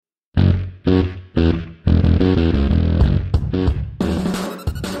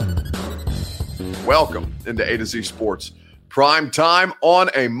Welcome into A to Z Sports Prime Time on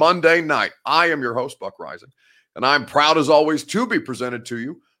a Monday night. I am your host, Buck Rising, and I'm proud as always to be presented to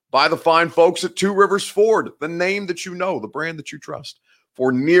you by the fine folks at Two Rivers Ford, the name that you know, the brand that you trust.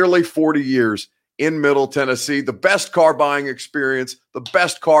 For nearly 40 years in Middle Tennessee, the best car buying experience, what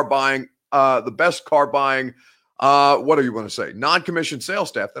do you want to say? Non-commissioned sales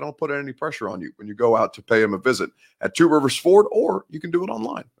staff. They don't put any pressure on you when you go out to pay them a visit at Two Rivers Ford, or you can do it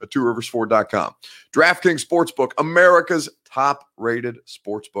online at tworiversford.com. DraftKings Sportsbook, America's top-rated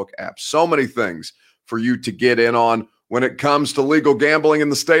sportsbook app. So many things for you to get in on when it comes to legal gambling in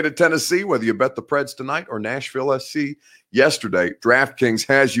the state of Tennessee, whether you bet the Preds tonight or Nashville SC yesterday. DraftKings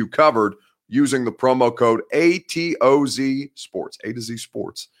has you covered using the promo code ATOZ Sports, A to Z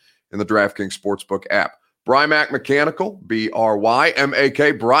Sports, in the DraftKings Sportsbook app. Brymac Mechanical,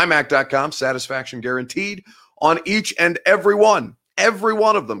 B-R-Y-M-A-K, Brymac.com, satisfaction guaranteed on each and every one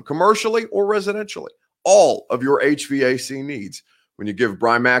of them, commercially or residentially. All of your HVAC needs when you give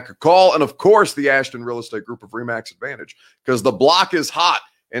Brymac a call. And, of course, the Ashton Real Estate Group of RE/MAX Advantage, because the block is hot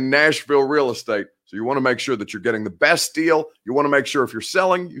in Nashville real estate. So you want to make sure that you're getting the best deal. You want to make sure if you're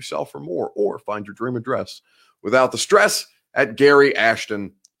selling, you sell for more, or find your dream address without the stress at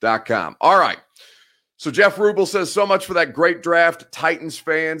GaryAshton.com. All right. So Jeff Rubel says, so much for that great draft. Titans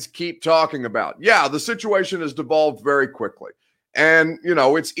fans keep talking about. Yeah, the situation has devolved very quickly. And, you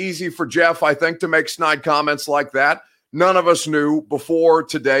know, it's easy for Jeff, I think, to make snide comments like that. None of us knew before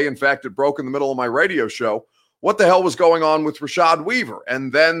today. In fact, it broke in the middle of my radio show what the hell was going on with Rashad Weaver.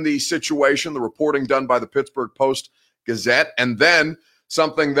 And then the situation, the reporting done by the Pittsburgh Post-Gazette, and then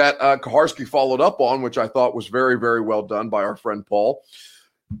something that Kaharski followed up on, which I thought was very, very well done by our friend Paul,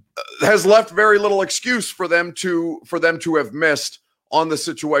 has left very little excuse for them to have missed on the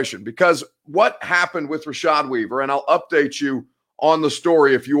situation. Because what happened with Rashad Weaver, and I'll update you on the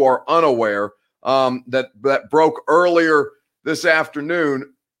story if you are unaware, that broke earlier this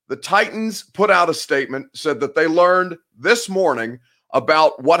afternoon. The Titans put out a statement, said that they learned this morning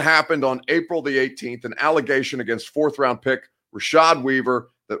about what happened on April the 18th, an allegation against fourth-round pick Rashad Weaver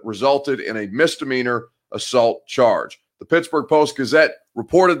that resulted in a misdemeanor assault charge. The Pittsburgh Post-Gazette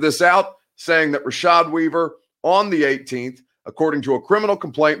reported this out, saying that Rashad Weaver on the 18th, according to a criminal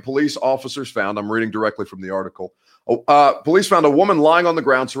complaint police officers found, I'm reading directly from the article, police found a woman lying on the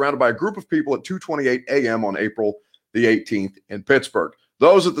ground surrounded by a group of people at 2:28 a.m. on April the 18th in Pittsburgh.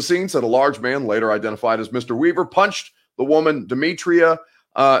 Those at the scene said a large man, later identified as Mr. Weaver, punched the woman. Demetria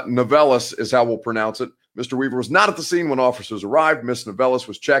Novellis is how we'll pronounce it. Mr. Weaver was not at the scene when officers arrived. Miss Novellis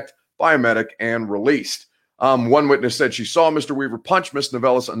was checked by a medic and released. One witness said she saw Mr. Weaver punch Miss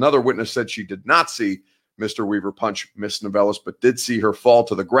Novellis. Another witness said she did not see Mr. Weaver punch Miss Novellis, but did see her fall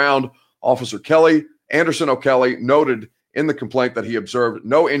to the ground. Officer Anderson O'Kelly noted in the complaint that he observed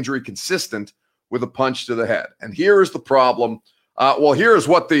no injury consistent with a punch to the head. And here is the problem. Here is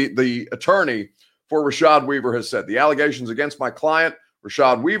what the attorney for Rashad Weaver has said. The allegations against my client,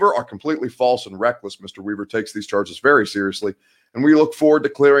 Rashad Weaver, are completely false and reckless. Mr. Weaver takes these charges very seriously, and we look forward to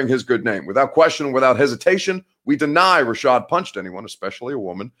clearing his good name. Without question, without hesitation, we deny Rashad punched anyone, especially a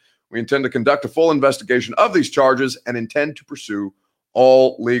woman. We intend to conduct a full investigation of these charges and intend to pursue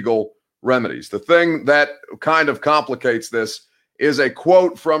all legal remedies. The thing that kind of complicates this is a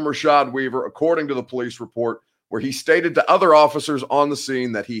quote from Rashad Weaver, according to the police report, where he stated to other officers on the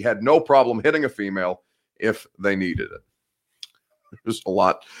scene that he had no problem hitting a female if they needed it. There's a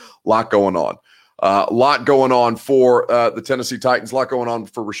lot going on. A lot going on for the Tennessee Titans, a lot going on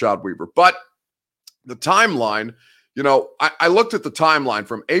for Rashad Weaver. But the timeline, you know, I looked at the timeline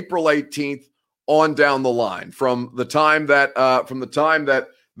from April 18th on down the line, from the time that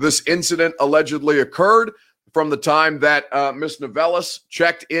this incident allegedly occurred, from the time that Miss Novellis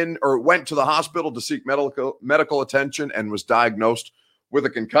checked in or went to the hospital to seek medical attention and was diagnosed with a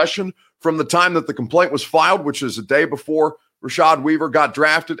concussion, from the time that the complaint was filed, which is a day before Rashad Weaver got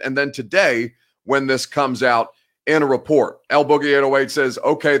drafted, and then today when this comes out in a report. L Boogie 808 says,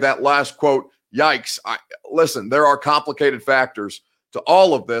 okay, that last quote, yikes. Listen, there are complicated factors to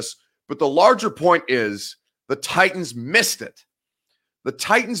all of this, but the larger point is the Titans missed it. The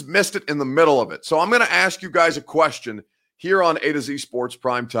Titans missed it in the middle of it. So I'm going to ask you guys a question here on A to Z Sports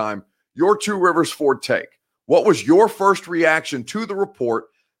Primetime. Your Two Rivers Ford take. What was your first reaction to the report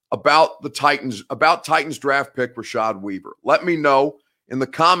about the Titans draft pick Rashad Weaver? Let me know in the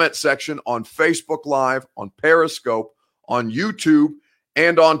comment section on Facebook Live, on Periscope, on YouTube,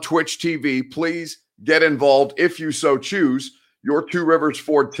 and on Twitch TV. Please get involved if you so choose. Your Two Rivers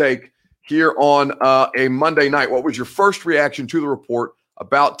Ford take here on a Monday night. What was your first reaction to the report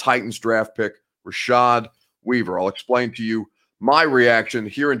about Titans draft pick Rashad Weaver? I'll explain to you my reaction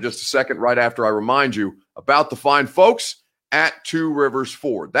here in just a second, right after I remind you about the fine folks at Two Rivers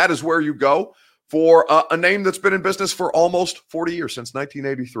Ford. That is where you go for a name that's been in business for almost 40 years, since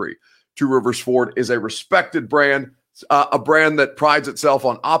 1983. Two Rivers Ford is a respected brand, a brand that prides itself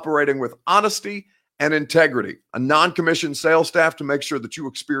on operating with honesty and integrity, a non-commissioned sales staff to make sure that you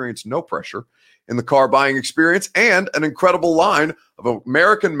experience no pressure in the car buying experience, and an incredible line of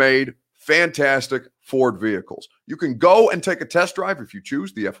American-made, fantastic Ford vehicles. You can go and take a test drive if you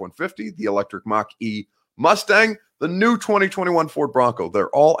choose the F-150, the electric Mach-E Mustang, the new 2021 Ford Bronco. They're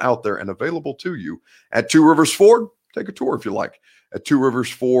all out there and available to you at Two Rivers Ford. Take a tour if you like at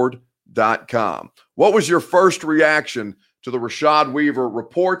tworiversford.com. What was your first reaction to the Rashad Weaver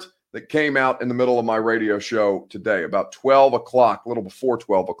report that came out in the middle of my radio show today? About 12 o'clock, a little before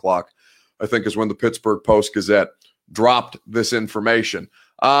 12 o'clock, I think is when the Pittsburgh Post-Gazette dropped this information.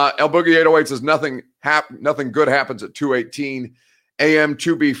 El Boogie 808 says nothing good happens at 2:18 a.m.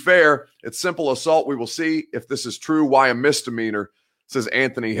 To be fair, it's simple assault. We will see if this is true. Why a misdemeanor, says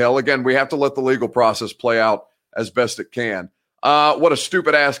Anthony Hill. Again, we have to let the legal process play out as best it can. What a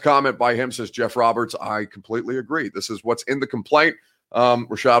stupid-ass comment by him, says Jeff Roberts. I completely agree. This is what's in the complaint.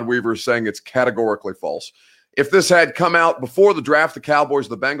 Rashad Weaver is saying it's categorically false. If this had come out before the draft, the Cowboys,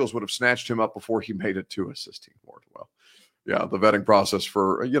 the Bengals would have snatched him up before he made it to assist Team Ward. Well, yeah, the vetting process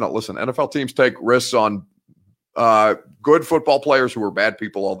for, listen, NFL teams take risks on good football players who are bad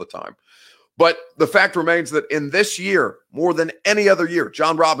people all the time. But the fact remains that in this year, more than any other year,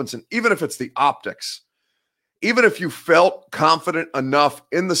 John Robinson, even if it's the optics, even if you felt confident enough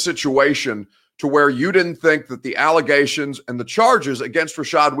in the situation to where you didn't think that the allegations and the charges against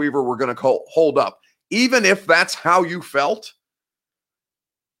Rashad Weaver were going to hold up, even if that's how you felt,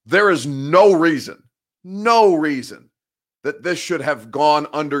 there is no reason that this should have gone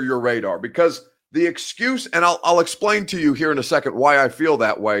under your radar, because the excuse, and I'll explain to you here in a second why I feel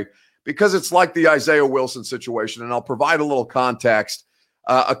that way, because it's like the Isaiah Wilson situation, and I'll provide a little context,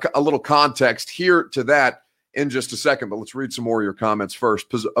 here to that in just a second. But let's read some more of your comments first.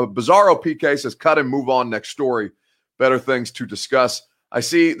 Bizarro PK says, cut him, move on, next story. Better things to discuss. I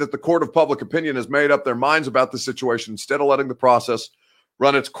see that the court of public opinion has made up their minds about the situation instead of letting the process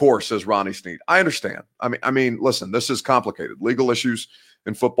run its course, says Ronnie Snead. I understand. I mean, listen, this is complicated. Legal issues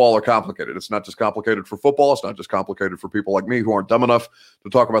in football are complicated. It's not just complicated for football. It's not just complicated for people like me who aren't dumb enough to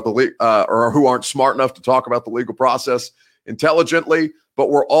talk about the league, or who aren't smart enough to talk about the legal process intelligently. But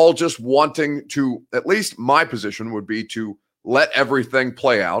we're all just wanting to, at least my position would be to let everything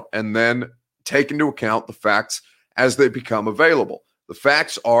play out and then take into account the facts as they become available. The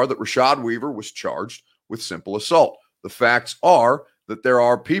facts are that Rashad Weaver was charged with simple assault. The facts are that there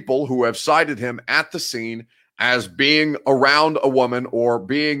are people who have cited him at the scene as being around a woman or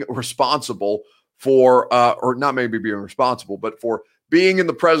being responsible for, or not maybe being responsible, but for being in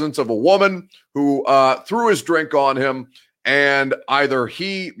the presence of a woman who threw his drink on him, and either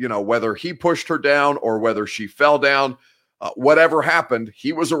he, whether he pushed her down or whether she fell down, whatever happened,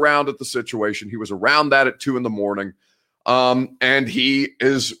 he was around at the situation. He was around that at 2 a.m. And he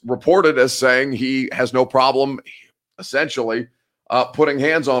is reported as saying he has no problem, essentially, putting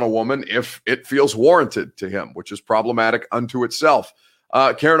hands on a woman if it feels warranted to him, which is problematic unto itself.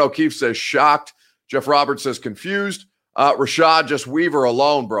 Karen O'Keefe says, shocked. Jeff Roberts says, confused. Rashad, just Weaver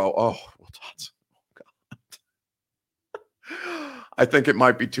alone, bro. Oh, God. I think it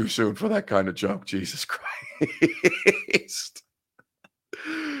might be too soon for that kind of joke. Jesus Christ.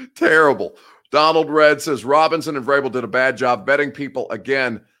 Terrible. Donald Red says, Robinson and Vrabel did a bad job betting people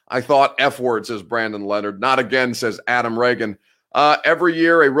again. I thought F word, says Brandon Leonard. Not again, says Adam Reagan. Every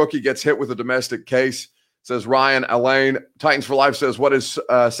year a rookie gets hit with a domestic case, says Ryan Elaine. Titans for Life says, what is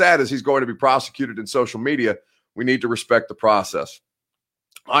sad is he's going to be prosecuted in social media. We need to respect the process.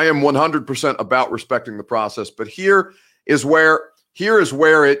 I am 100% about respecting the process, but here is where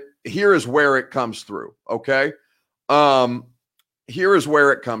it comes through. Okay. Here is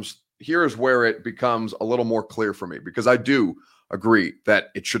where it becomes a little more clear for me, because I do agree that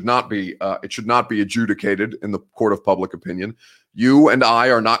it should not be adjudicated in the court of public opinion. You and I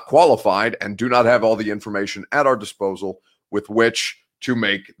are not qualified and do not have all the information at our disposal with which to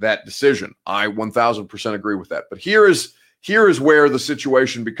make that decision. I 1000% agree with that. But here is where the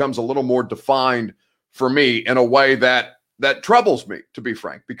situation becomes a little more defined for me in a way that troubles me, to be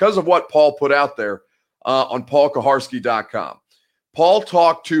frank, because of what Paul put out there on paulkaharski.com. Paul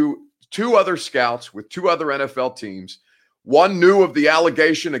talked to 2 other scouts with 2 other NFL teams. One knew of the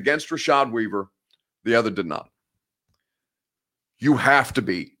allegation against Rashad Weaver. The other did not. You have to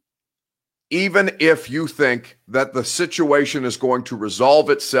be, even if you think that the situation is going to resolve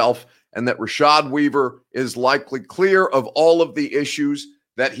itself and that Rashad Weaver is likely clear of all of the issues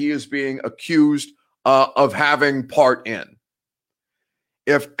that he is being accused of having part in.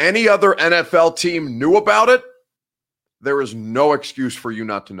 If any other NFL team knew about it, there is no excuse for you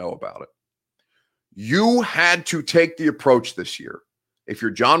not to know about it. You had to take the approach this year, if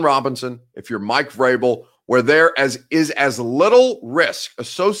you're John Robinson, if you're Mike Vrabel, where there is as little risk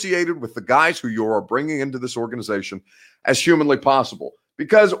associated with the guys who you are bringing into this organization as humanly possible.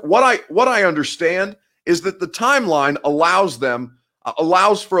 Because what I understand is that the timeline allows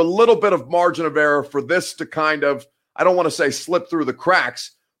for a little bit of margin of error for this to kind of, I don't want to say slip through the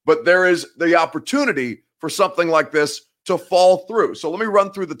cracks, but there is the opportunity for something like this to fall through. So let me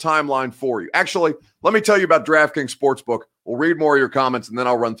run through the timeline for you. Actually, let me tell you about DraftKings Sportsbook. We'll read more of your comments, and then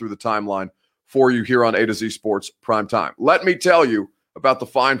I'll run through the timeline for you here on A to Z Sports Prime Time. Let me tell you about the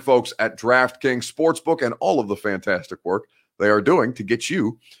fine folks at DraftKings Sportsbook and all of the fantastic work they are doing to get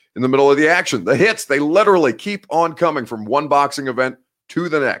you in the middle of the action. The hits, they literally keep on coming from one boxing event to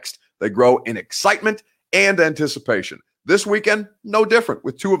the next. They grow in excitement and anticipation. This weekend, no different,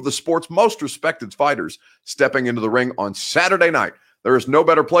 with two of the sport's most respected fighters stepping into the ring on Saturday night. There is no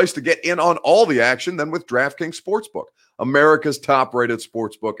better place to get in on all the action than with DraftKings Sportsbook, America's top-rated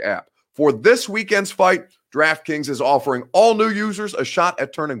sportsbook app. For this weekend's fight, DraftKings is offering all new users a shot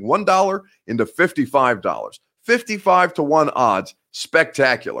at turning $1 into $55. 55-1 odds.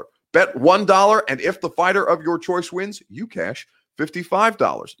 Spectacular. Bet $1, and if the fighter of your choice wins, you cash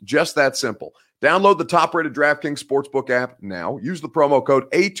 $55. Just that simple. Download the top-rated DraftKings Sportsbook app now. Use the promo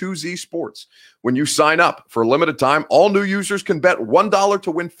code A2ZSports. When you sign up for a limited time, all new users can bet $1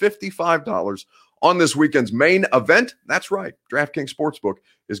 to win $55 on this weekend's main event. That's right. DraftKings Sportsbook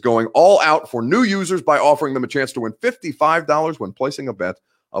is going all out for new users by offering them a chance to win $55 when placing a bet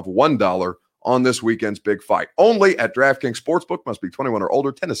of $1 on this weekend's big fight. Only at DraftKings Sportsbook. Must be 21 or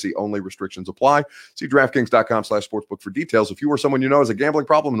older. Tennessee only. Restrictions apply. See DraftKings.com/sportsbook for details. If you or someone you know has a gambling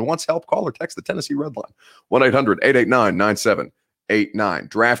problem and wants help, call or text the Tennessee Red Line. 1-800-889-9789.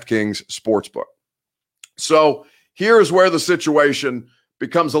 DraftKings Sportsbook. So here's where the situation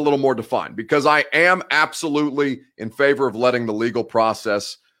becomes a little more defined, because I am absolutely in favor of letting the legal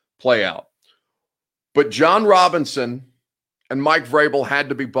process play out. But John Robinson and Mike Vrabel had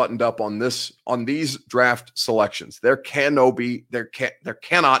to be buttoned up on these draft selections. There cannot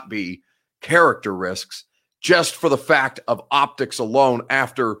be character risks just for the fact of optics alone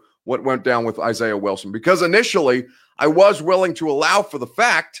after what went down with Isaiah Wilson. Because initially, I was willing to allow for the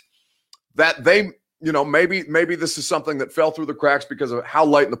fact that they, maybe this is something that fell through the cracks because of how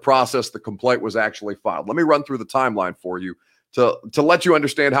late in the process the complaint was actually filed. Let me run through the timeline for you to let you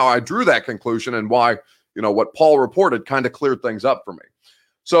understand how I drew that conclusion and why what Paul reported kind of cleared things up for me.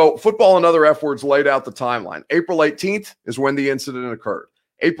 So Football and Other F Words laid out the timeline. April 18th is when the incident occurred.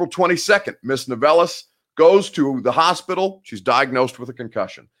 April 22nd, Miss Novellis goes to the hospital. She's diagnosed with a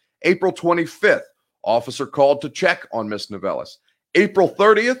concussion. April 25th, officer called to check on Miss Novellis. April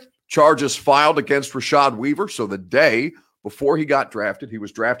 30th, charges filed against Rashad Weaver. So the day before he got drafted, he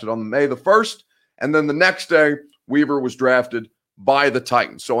was drafted on May the 1st. And then the next day, Weaver was drafted by the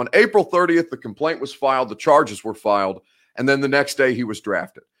Titans. So on April 30th, the complaint was filed, the charges were filed, and then the next day he was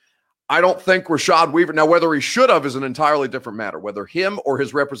drafted. I don't think Rashad Weaver, now whether he should have is an entirely different matter, whether him or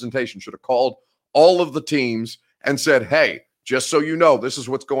his representation should have called all of the teams and said, hey, just so you know, this is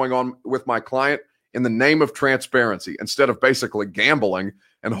what's going on with my client in the name of transparency, instead of basically gambling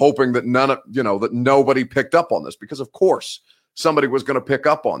and hoping that that nobody picked up on this, because of course somebody was going to pick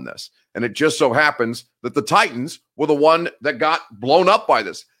up on this. And it just so happens that the Titans were the one that got blown up by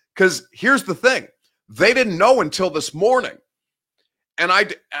this. Because here's the thing. They didn't know until this morning. And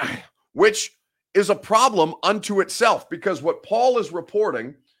which is a problem unto itself, because what Paul is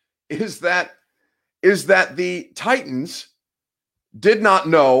reporting is that the Titans did not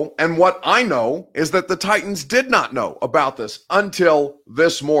know. And what I know is that the Titans did not know about this until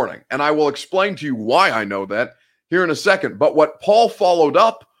this morning. And I will explain to you why I know that here in a second. But what Paul followed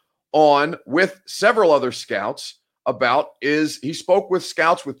up on with several other scouts about is he spoke with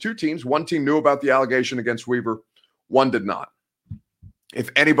scouts with two teams. One team knew about the allegation against Weaver. One did not. If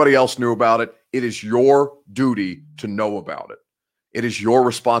anybody else knew about it, it is your duty to know about it. It is your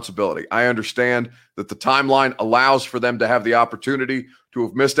responsibility. I understand that the timeline allows for them to have the opportunity to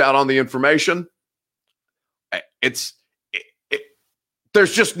have missed out on the information.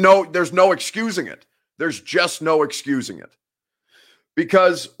 There's no excusing it. There's just no excusing it.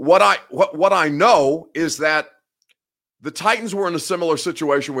 Because what I know is that the Titans were in a similar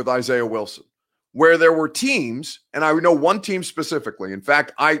situation with Isaiah Wilson, where there were teams, and I know one team specifically. In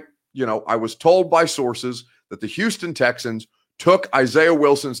fact, I was told by sources that the Houston Texans took Isaiah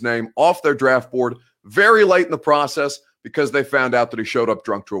Wilson's name off their draft board very late in the process because they found out that he showed up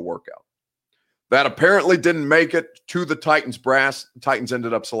drunk to a workout. That apparently didn't make it to the Titans brass. The Titans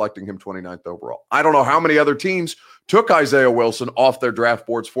ended up selecting him 29th overall. I don't know how many other teams took Isaiah Wilson off their draft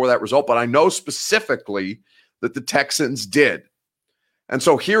boards for that result, but I know specifically that the Texans did. And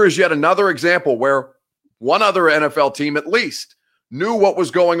so here is yet another example where one other NFL team at least knew what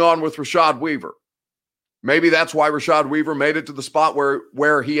was going on with Rashad Weaver. Maybe that's why Rashad Weaver made it to the spot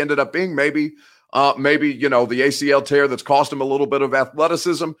where he ended up being. Maybe the ACL tear that's cost him a little bit of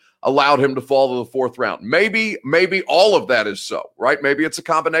athleticism allowed him to fall to the fourth round. Maybe all of that is so, right? Maybe it's a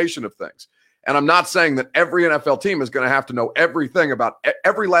combination of things. And I'm not saying that every NFL team is going to have to know everything about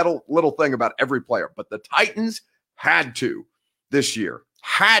every little thing about every player, but the Titans had to this year,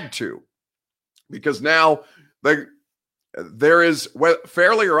 because now there is,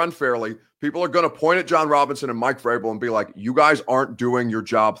 fairly or unfairly, people are going to point at John Robinson and Mike Vrabel and be like, you guys aren't doing your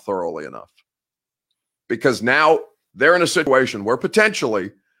job thoroughly enough. Because now they're in a situation where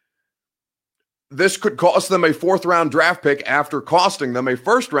potentially this could cost them a fourth-round draft pick after costing them a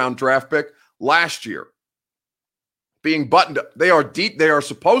first-round draft pick last year. Being buttoned up. They are deep. They are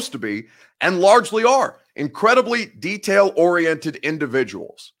supposed to be, and largely are, incredibly detail-oriented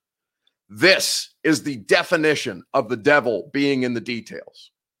individuals. This is the definition of the devil being in the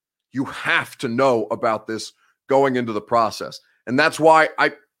details. You have to know about this going into the process. And that's why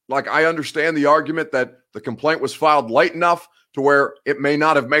I understand the argument that the complaint was filed late enough to where it may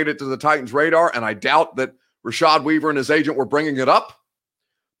not have made it to the Titans' radar, and I doubt that Rashad Weaver and his agent were bringing it up.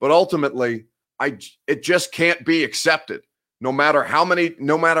 But ultimately, it just can't be accepted. No matter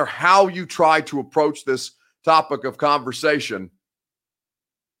how you try to approach this topic of conversation,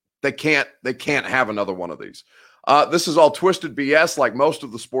 they can't have another one of these. This is all twisted BS like most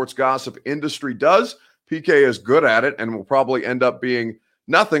of the sports gossip industry does. PK is good at it and will probably end up being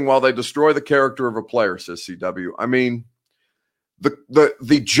nothing while they destroy the character of a player, says CW. I mean,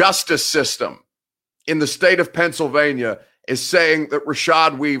 the justice system in the state of Pennsylvania is saying that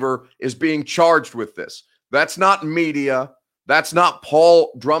Rashad Weaver is being charged with this. That's not media. That's not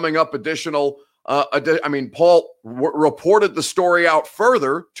Paul drumming up additional. Paul reported the story out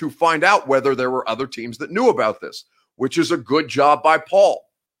further to find out whether there were other teams that knew about this, which is a good job by Paul.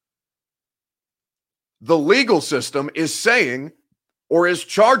 The legal system is saying or is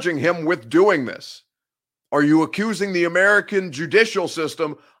charging him with doing this. Are you accusing the American judicial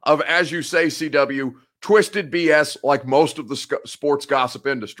system of, as you say, CW, twisted BS like most of the sports gossip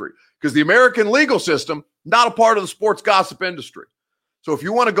industry? Because the American legal system, not a part of the sports gossip industry. So if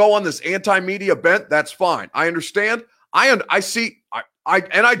you want to go on this anti-media bent, that's fine. I understand. I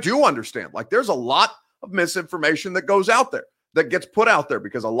do understand. Like, there's a lot of misinformation that goes out there, that gets put out there,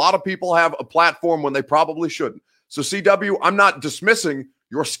 because a lot of people have a platform when they probably shouldn't. So CW, I'm not dismissing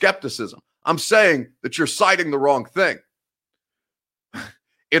your skepticism. I'm saying that you're citing the wrong thing.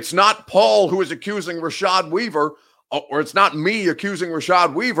 It's not Paul who is accusing Rashad Weaver, or it's not me accusing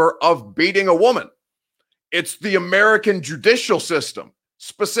Rashad Weaver of beating a woman. It's the American judicial system,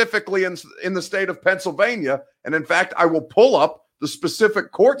 specifically in the state of Pennsylvania. And in fact, I will pull up the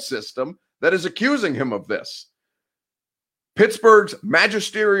specific court system that is accusing him of this. Pittsburgh's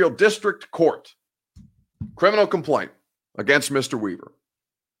Magisterial District Court. Criminal complaint against Mr. Weaver.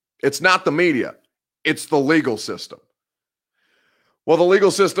 It's not the media. It's the legal system. Well, the legal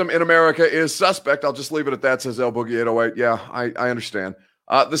system in America is suspect. I'll just leave it at that, says El Boogie 808. Yeah, I understand.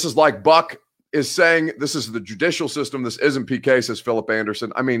 This is like Buck is saying this is the judicial system. This isn't PK, says Philip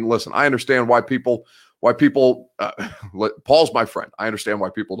Anderson. I mean, listen, I understand why people, Paul's my friend. I understand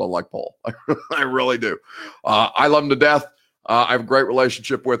why people don't like Paul. I really do. I love him to death. I have a great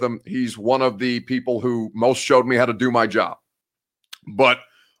relationship with him. He's one of the people who most showed me how to do my job. But,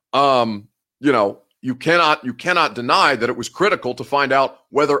 you cannot deny that it was critical to find out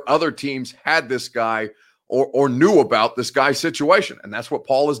whether other teams had this guy or knew about this guy's situation. And that's what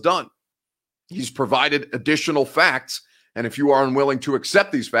Paul has done. He's provided additional facts. And if you are unwilling to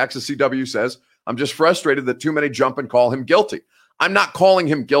accept these facts, as CW says, I'm just frustrated that too many jump and call him guilty. I'm not calling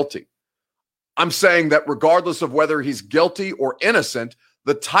him guilty. I'm saying that regardless of whether he's guilty or innocent,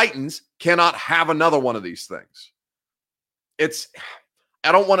 the Titans cannot have another one of these things.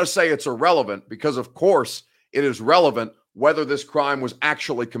 I don't want to say it's irrelevant, because of course it is relevant whether this crime was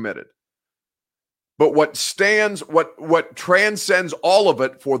actually committed. But what transcends all of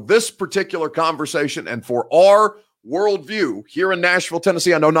it for this particular conversation and for our worldview here in Nashville,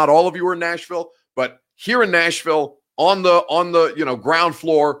 Tennessee, I know not all of you are in Nashville, but here in Nashville on the ground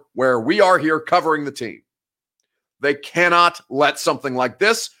floor where we are here covering the team, they cannot let something like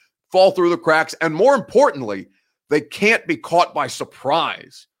this fall through the cracks. And more importantly, They can't be caught by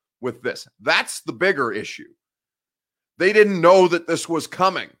surprise with this. That's the bigger issue. They didn't know that this was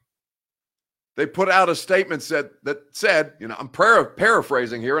coming. They put out a statement that said, I'm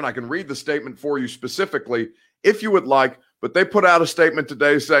paraphrasing here, and I can read the statement for you specifically if you would like, but they put out a statement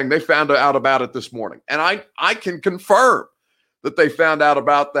today saying they found out about it this morning. And I can confirm that they found out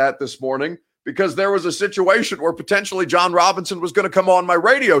about that this morning because there was a situation where potentially John Robinson was going to come on my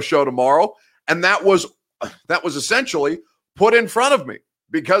radio show tomorrow, and that was essentially put in front of me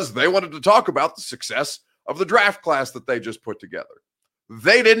because they wanted to talk about the success of the draft class that they just put together.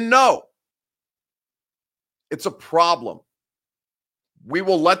 They didn't know. It's a problem. We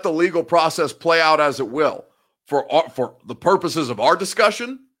will let the legal process play out as it will. For the purposes of our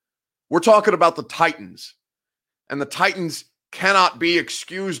discussion, we're talking about the Titans. And the Titans cannot be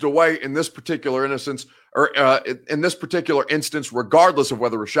excused away in this particular instance, regardless of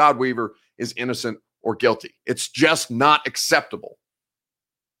whether Rashad Weaver is innocent or guilty. It's just not acceptable.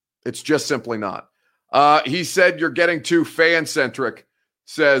 It's just simply not. He said you're getting too fan-centric,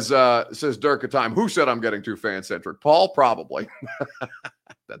 says Dirk at time. Who said I'm getting too fan-centric? Paul? Probably.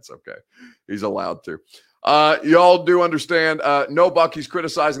 That's okay. He's allowed to. Y'all do understand. No, Buck, he's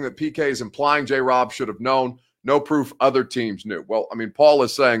criticizing that PK is implying J-Rob should have known. No proof other teams knew. Well, I mean, Paul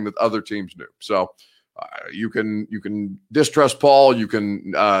is saying that other teams knew. So you can distrust Paul. You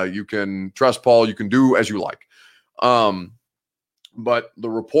can trust Paul. You can do as you like. But the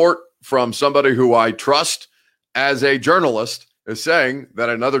report from somebody who I trust as a journalist is saying that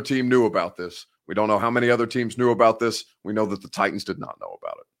another team knew about this. We don't know how many other teams knew about this. We know that the Titans did not know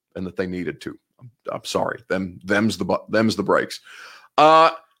about it and that they needed to. I'm sorry. Them's the breaks.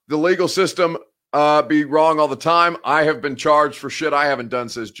 The legal system be wrong all the time. I have been charged for shit I haven't done,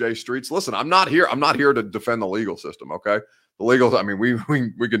 says Jay Streets. Listen, I'm not here to defend the legal system. Okay. The legal, I mean,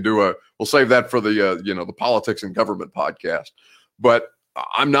 we can do we'll save that for the, the politics and government podcast, but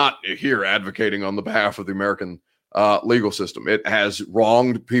I'm not here advocating on the behalf of the American legal system. It has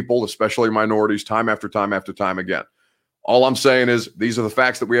wronged people, especially minorities, time after time after time again. All I'm saying is these are the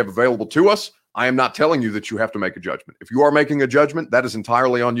facts that we have available to us. I am not telling you that you have to make a judgment. If you are making a judgment, that is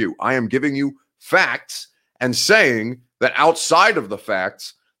entirely on you. I am giving you facts and saying that outside of the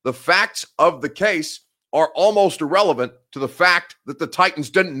facts of the case are almost irrelevant to the fact that the Titans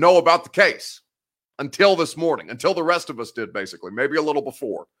didn't know about the case until this morning, until the rest of us did, basically, maybe a little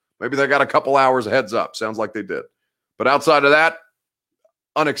before. Maybe they got a couple hours of heads up. Sounds like they did. But outside of that,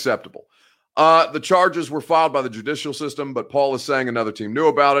 unacceptable. The charges were filed by the judicial system, but Paul is saying another team knew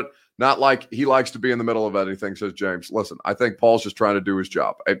about it. Not like he likes to be in the middle of anything, says James. Listen, I think Paul's just trying to do his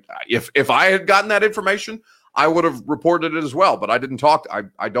job. If I had gotten that information, I would have reported it as well, but I didn't talk.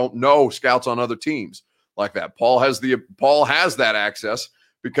 I don't know scouts on other teams like that. Paul has that access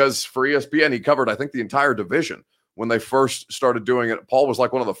because for ESPN, he covered, I think, the entire division when they first started doing it. Paul was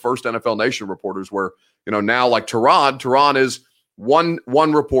like one of the first NFL Nation reporters where, now like Tehran is one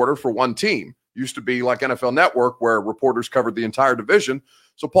reporter for one team. Used to be like NFL Network where reporters covered the entire division.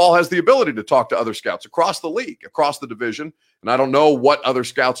 So Paul has the ability to talk to other scouts across the league, across the division. And I don't know what other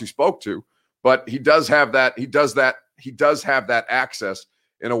scouts he spoke to, but he does have that. He does have that access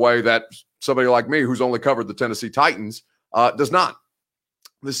in a way that somebody like me, who's only covered the Tennessee Titans, does not.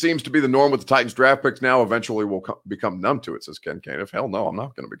 This seems to be the norm with the Titans draft picks now. Eventually we'll become numb to it, says Ken Caniff. Hell no, I'm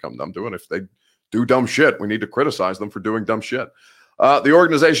not going to become numb to it. If they do dumb shit, we need to criticize them for doing dumb shit. The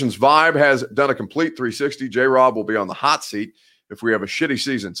organization's vibe has done a complete 360. J-Rob will be on the hot seat if we have a shitty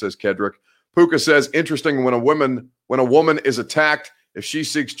season, says Kedrick. Puka says, interesting when a woman is attacked, if she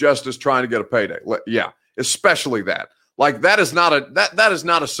seeks justice trying to get a payday. Yeah, especially that. Like that is not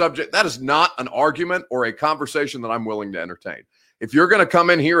a subject. That is not an argument or a conversation that I'm willing to entertain. If you're going to come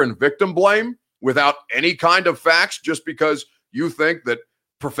in here and victim blame without any kind of facts, just because you think that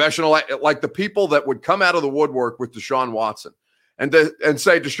professional, like the people that would come out of the woodwork with Deshaun Watson and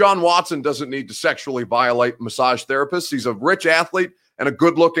say Deshaun Watson doesn't need to sexually violate massage therapists. He's a rich athlete and a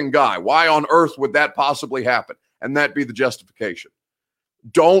good-looking guy. Why on earth would that possibly happen? And that be the justification.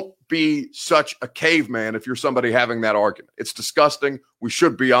 Don't be such a caveman if you're somebody having that argument. It's disgusting. We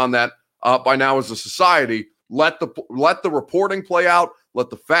should be on that by now as a society. Let the reporting play out. Let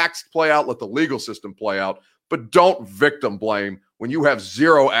the facts play out. Let the legal system play out. But don't victim blame when you have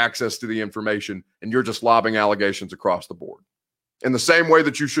zero access to the information and you're just lobbing allegations across the board. In the same way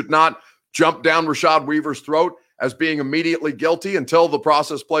that you should not jump down Rashad Weaver's throat as being immediately guilty until the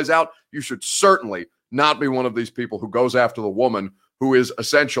process plays out, you should certainly not be one of these people who goes after the woman who is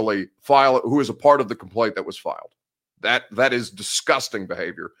essentially who is a part of the complaint that was filed. That is disgusting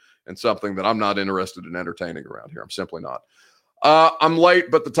behavior and something that I'm not interested in entertaining around here. I'm simply not. I'm late,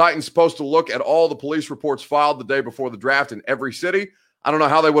 but the Titans supposed to look at all the police reports filed the day before the draft in every city. I don't know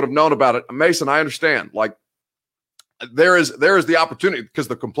how they would have known about it. Mason, I understand. Like, there is the opportunity because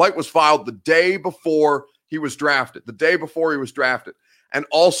the complaint was filed the day before he was drafted, And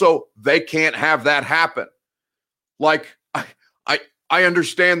also, they can't have that happen. Like, I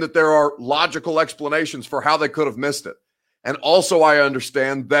understand that there are logical explanations for how they could have missed it. And also, I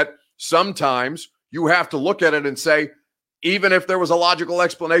understand that sometimes you have to look at it and say, even if there was a logical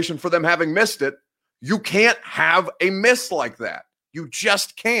explanation for them having missed it, you can't have a miss like that. You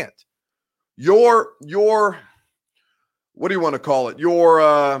just can't. Your what do you want to call it?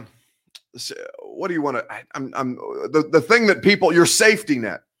 What do you want to? The thing that people, your safety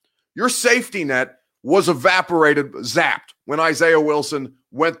net was evaporated, zapped when Isaiah Wilson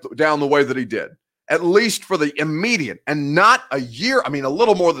went down the way that he did. At least for the immediate, and not a year. I mean, a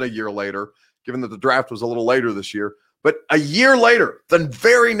little more than a year later, given that the draft was a little later this year. But a year later, the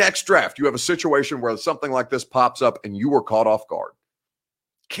very next draft, you have a situation where something like this pops up and you were caught off guard.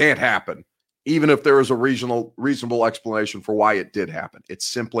 Can't happen, even if there is a reasonable explanation for why it did happen. It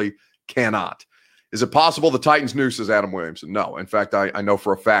simply cannot. Is it possible the Titans knew, says Adam Williamson? No. In fact, I know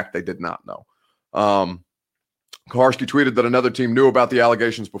for a fact they did not know. Koharski tweeted that another team knew about the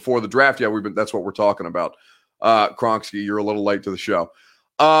allegations before the draft. Yeah, that's what we're talking about. Kronksky, you're a little late to the show.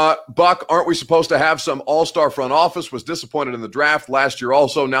 Buck, aren't we supposed to have some all-star front office? Was disappointed in the draft last year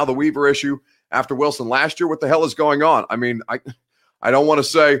also. Now the Weaver issue after Wilson last year. What the hell is going on? I mean, I don't want to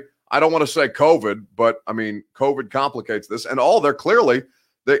say COVID, but I mean, COVID complicates this. And they're clearly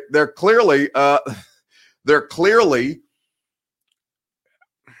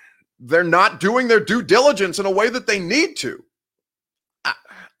they're not doing their due diligence in a way that they need to.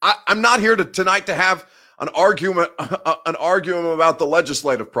 I'm not here tonight to have an argument about the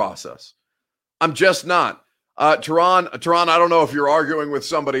legislative process. I'm just not. Tehran, I don't know if you're arguing with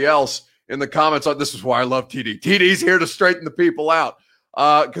somebody else in the comments. This is why I love TD. TD's here to straighten the people out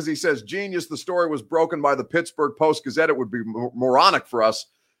because he says, genius, the story was broken by the Pittsburgh Post-Gazette. It would be moronic for us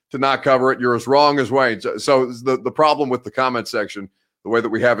to not cover it. You're as wrong as Wayne. So the problem with the comment section, the way that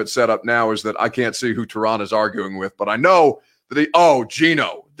we have it set up now, is that I can't see who Tehran is arguing with, but I know that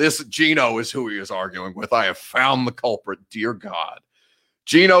Gino. This Gino is who he is arguing with. I have found the culprit, dear God.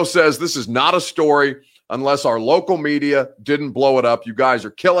 Gino says this is not a story unless our local media didn't blow it up. You guys are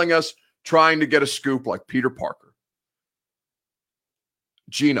killing us trying to get a scoop like Peter Parker.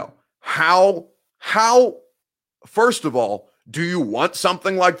 Gino, how, first of all, do you want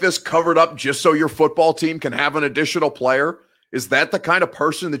something like this covered up just so your football team can have an additional player? Is that the kind of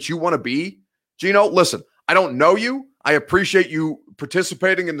person that you want to be? Gino, listen, I don't know you. I appreciate you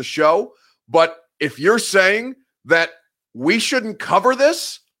participating in the show. But if you're saying that we shouldn't cover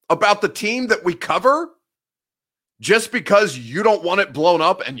this about the team that we cover just because you don't want it blown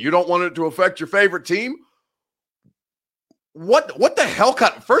up and you don't want it to affect your favorite team, what the hell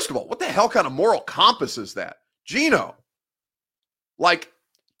first of all, what the hell kind of moral compass is that? Gino, like,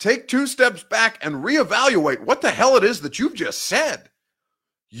 take 2 steps back and reevaluate what the hell it is that you've just said.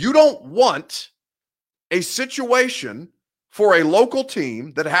 You don't want a situation for a local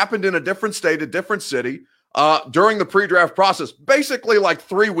team that happened in a different state, a different city, during the pre-draft process, basically like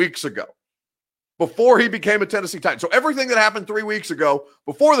 3 weeks ago, before he became a Tennessee Titan. So everything that happened 3 weeks ago,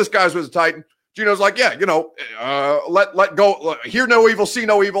 before this guy was a Titan, Gino's like, yeah, let go, hear no evil, see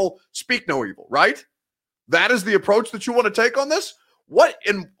no evil, speak no evil, right? That is the approach that you want to take on this? What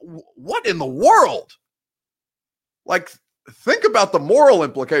in the world? Like, think about the moral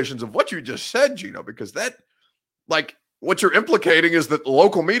implications of what you just said, Gino, because that, like, what you're implicating is that the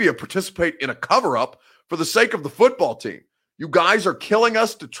local media participate in a cover-up for the sake of the football team. You guys are killing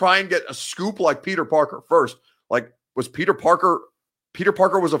us to try and get a scoop like Peter Parker. First, like, was Peter Parker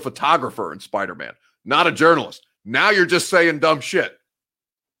was a photographer in Spider-Man, not a journalist. Now you're just saying dumb shit.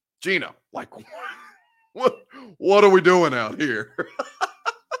 Gino, like, what are we doing out here?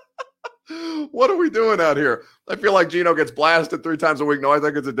 What are we doing out here? I feel like Gino gets blasted 3 times a week. No, I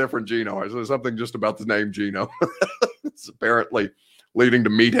think it's a different Gino. There's something just about the name Gino. It's apparently leading to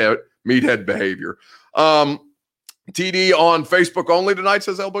meathead behavior. TD on Facebook only tonight,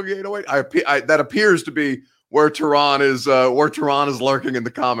 says El Boogie 808. That appears to be where Tehran is lurking in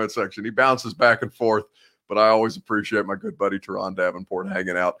the comment section. He bounces back and forth, but I always appreciate my good buddy Tehran Davenport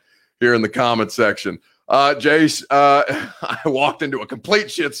hanging out here in the comment section. Jace, I walked into a complete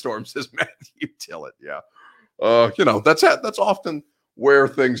shitstorm, says Matthew Tillett. Yeah. That's often where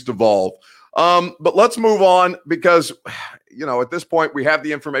things devolve. But let's move on because, at this point we have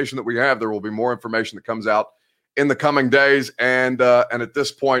the information that we have. There will be more information that comes out in the coming days. And at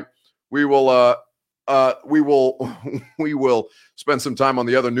this point we will, we will spend some time on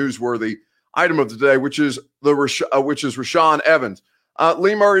the other newsworthy item of the day, which is Rashaan Evans.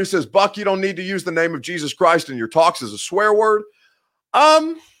 Lee Murray says, Buck, you don't need to use the name of Jesus Christ in your talks as a swear word.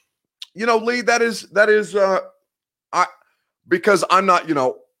 Lee, that is because I'm not,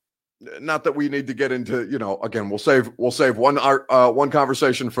 not that we need to get into, again, we'll save one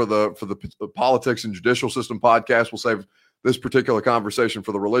conversation for the politics and judicial system podcast. We'll save this particular conversation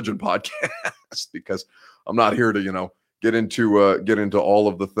for the religion podcast because I'm not here to, get into all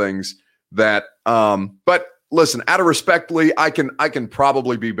of the things that, but listen, out of respect, Lee, I can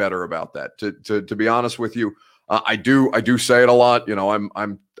probably be better about that. To be honest with you, I do say it a lot.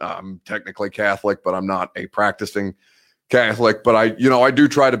 I'm technically Catholic, but I'm not a practicing Catholic. But I do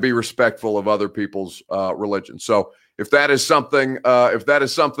try to be respectful of other people's religion. So if that is something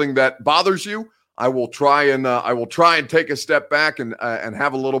that bothers you, I will try and take a step back and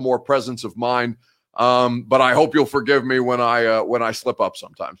have a little more presence of mind. But I hope you'll forgive me when I slip up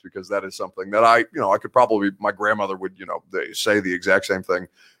sometimes, because that is something that I could probably, my grandmother would, say the exact same thing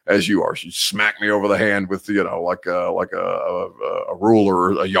as you are. She'd smack me over the hand with, like a ruler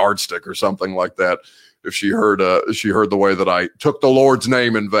or a yardstick or something like that if she heard the way that I took the Lord's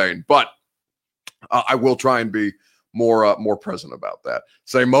name in vain. But I will try and be more present about that.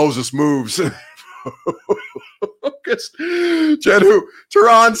 Say Moses moves. Jedhu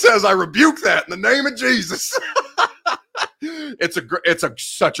Tehran says, I rebuke that in the name of Jesus. It's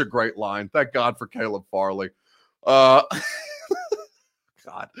such a great line. Thank God for Caleb Farley. God,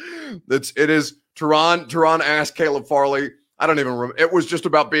 it is Tehran asked Caleb Farley. I don't even remember. It was just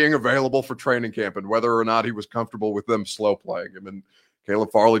about being available for training camp and whether or not he was comfortable with them slow playing him. And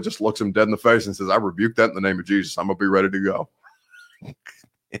Caleb Farley just looks him dead in the face and says, I rebuke that in the name of Jesus. I'm gonna be ready to go.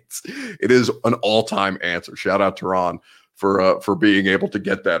 It is an all-time answer. Shout out to Ron for being able to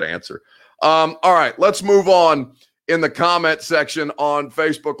get that answer. All right, let's move on in the comment section on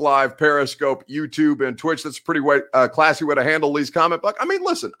Facebook Live, Periscope, YouTube, and Twitch. That's a pretty classy way to handle Lee's comment. But I mean,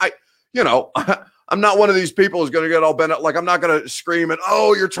 listen, I'm not one of these people who's going to get all bent up. Like, I'm not going to scream and,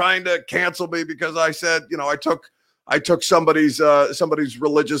 oh, you're trying to cancel me because I said, I took somebody's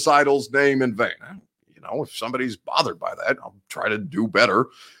religious idol's name in vain. If somebody's bothered by that, I'll try to do better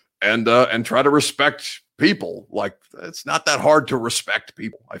and try to respect people. Like, it's not that hard to respect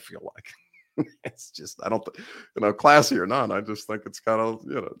people, I feel like. It's just, I don't, classy or not. I just think it's kind of,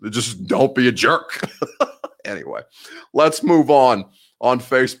 just don't be a jerk. Anyway, let's move on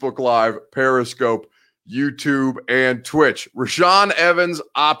Facebook Live, Periscope, YouTube, and Twitch. Rashaan Evans'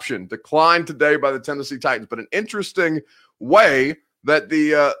 option declined today by the Tennessee Titans, but an interesting way that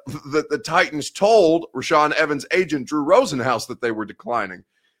the Titans told Rashaan Evans' agent, Drew Rosenhaus, that they were declining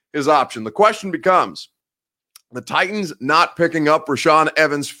his option. The question becomes, the Titans not picking up Rashaan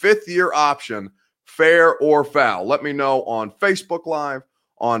Evans' fifth-year option, fair or foul? Let me know on Facebook Live,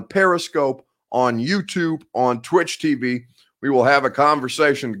 on Periscope, on YouTube, on Twitch TV. We will have a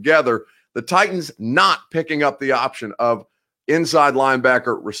conversation together. The Titans not picking up the option of inside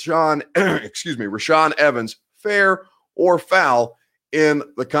linebacker Rashaan Evans, fair or foul? In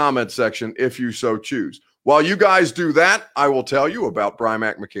the comment section, if you so choose. While you guys do that, I will tell you about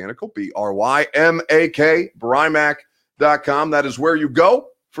Brymak Mechanical, BRYMAK, Brymak.com. That is where you go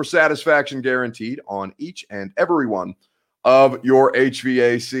for satisfaction guaranteed on each and every one of your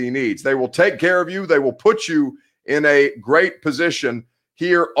HVAC needs. They will take care of you. They will put you in a great position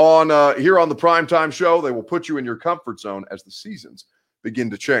here on the Primetime Show. They will put you in your comfort zone as the seasons begin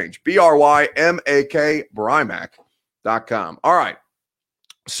to change. BRYMAK, Brymak.com. All right.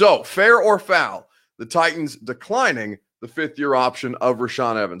 So, fair or foul, the Titans declining the fifth-year option of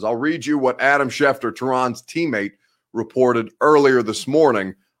Rashaan Evans. I'll read you what Adam Schefter, Tehran's teammate, reported earlier this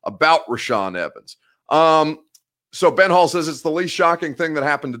morning about Rashaan Evans. So Ben Hall says it's the least shocking thing that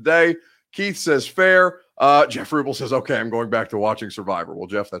happened today. Keith says fair. Jeff Rubel says, okay, I'm going back to watching Survivor. Well,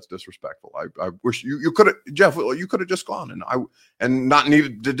 Jeff, that's disrespectful. I wish you could have, Jeff, you could have just gone and not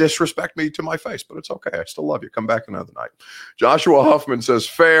needed to disrespect me to my face, but it's okay. I still love you. Come back another night. Joshua Huffman says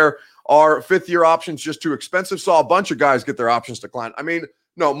fair. Are fifth-year options just too expensive? Saw a bunch of guys get their options declined. I mean,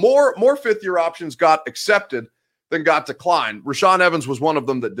 no, more fifth-year options got accepted than got declined. Rashaan Evans was one of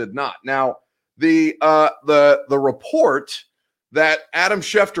them that did not. Now, the report that Adam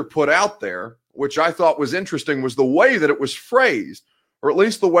Schefter put out there, which I thought was interesting, was the way that it was phrased, or at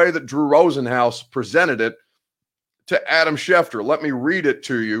least the way that Drew Rosenhaus presented it to Adam Schefter. Let me read it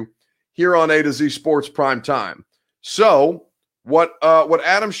to you here on A to Z Sports Prime Time. So what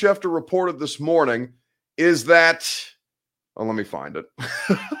Adam Schefter reported this morning is that, let me find it.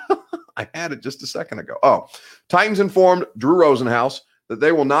 I had it just a second ago. Titans informed Drew Rosenhaus that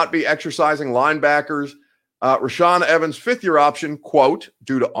they will not be exercising linebackers Rashaan Evans' fifth-year option, quote,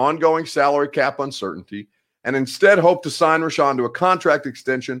 due to ongoing salary cap uncertainty, and instead hope to sign Rashaan to a contract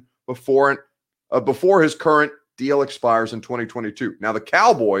extension before his current deal expires in 2022. Now, the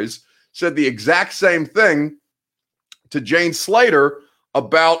Cowboys said the exact same thing to Jane Slater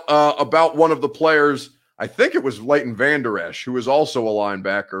about one of the players. I think it was Leighton Vander Esch, who is also a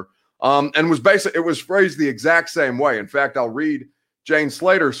linebacker, and it was phrased the exact same way. In fact, I'll read Jane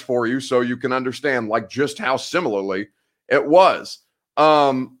Slater's for you so you can understand like just how similarly it was.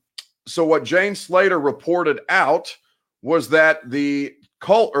 So what Jane Slater reported out was that the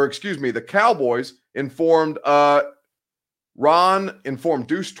Cowboys informed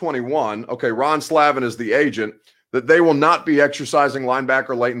Deuce 21, okay, Ron Slavin is the agent, that they will not be exercising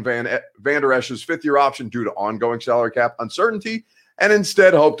linebacker Leighton Vander Esch's fifth-year option due to ongoing salary cap uncertainty, and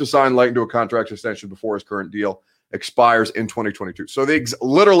instead hope to sign Leighton to a contract extension before his current deal expires in 2022. So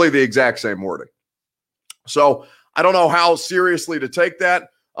literally the exact same wording. So I don't know how seriously to take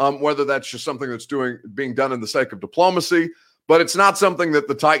that, whether that's just something that's being done in the sake of diplomacy, but it's not something that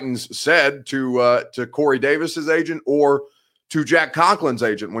the Titans said to Corey Davis's agent or to Jack Conklin's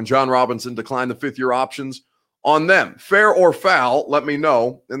agent when John Robinson declined the fifth-year options on them. Fair or foul, let me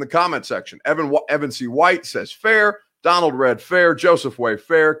know in the comment section. Evan C. White says fair. Donald Red, fair. Joseph Way,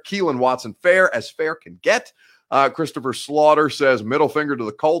 fair. Keelan Watson, fair as fair can get. Christopher Slaughter says middle finger to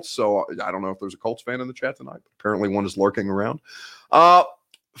the Colts. So I don't know if there's a Colts fan in the chat tonight. But apparently one is lurking around.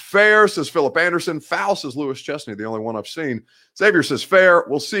 Fair, says Philip Anderson. Foul, says Lewis Chesney, the only one I've seen. Xavier says fair.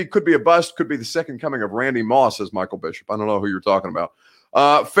 We'll see. Could be a bust. Could be the second coming of Randy Moss, says Michael Bishop. I don't know who you're talking about.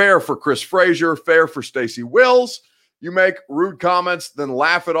 Fair for Chris Frazier. Fair for Stacey Wills. You make rude comments, then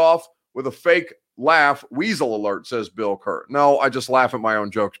laugh it off with a fake laugh. Weasel alert, says Bill Kerr. No, I just laugh at my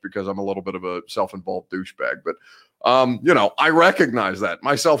own jokes because I'm a little bit of a self-involved douchebag. But, I recognize that.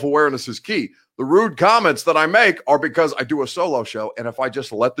 My self-awareness is key. The rude comments that I make are because I do a solo show. And if I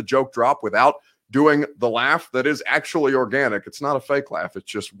just let the joke drop without doing the laugh that is actually organic, it's not a fake laugh.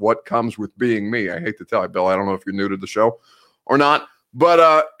 It's just what comes with being me. I hate to tell you, Bill, I don't know if you're new to the show or not. But,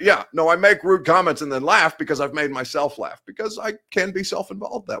 I make rude comments and then laugh because I've made myself laugh because I can be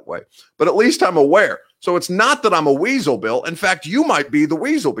self-involved that way. But at least I'm aware. So it's not that I'm a weasel, Bill. In fact, you might be the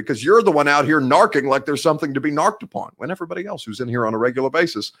weasel because you're the one out here narking like there's something to be narked upon when everybody else who's in here on a regular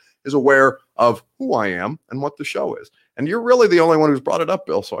basis is aware of who I am and what the show is. And you're really the only one who's brought it up,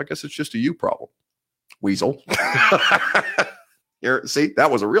 Bill. So I guess it's just a you problem. Weasel. Here, see,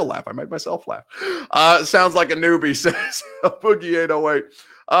 that was a real laugh. I made myself laugh. Sounds like a newbie, says Boogie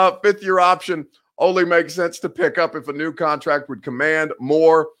 808. Fifth-year option only makes sense to pick up if a new contract would command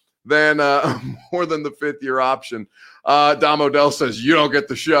more than the fifth-year option. Dom Odell says, you don't get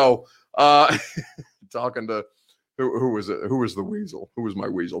the show. Talking to, who was it? Who was the weasel? Who was my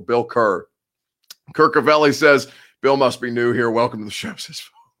weasel? Bill Kerr. Kirkavelli says, Bill must be new here. Welcome to the show, says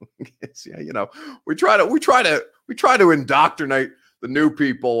yeah, we try to indoctrinate the new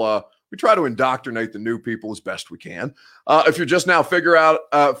people. We try to indoctrinate the new people as best we can. If you're just now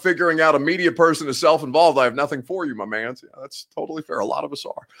figuring out a media person is self-involved, I have nothing for you, my man. So, yeah, that's totally fair. A lot of us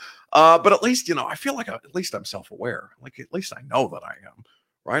are. But at least, I feel like at least I'm self-aware. Like at least I know that I am.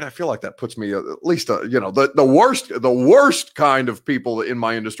 Right? I feel like that puts me at least, the worst kind of people in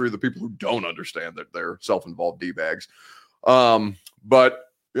my industry, the people who don't understand that they're self-involved D-bags. But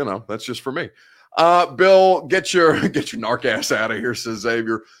that's just for me. Bill, get your narc ass out of here, says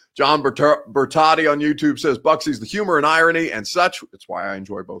Xavier. John Bertotti on YouTube says, Bucksy's the humor and irony and such. It's why I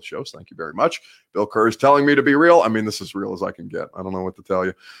enjoy both shows. Thank you very much. Bill Kerr is telling me to be real. I mean, this is as real as I can get. I don't know what to tell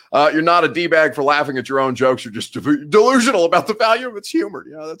you. You're not a D-bag for laughing at your own jokes. You're just delusional about the value of its humor.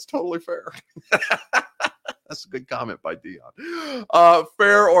 Yeah, that's totally fair. That's a good comment by Dion.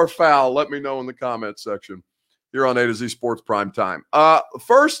 Fair or foul? Let me know in the comments section. Here on A to Z Sports Prime Time.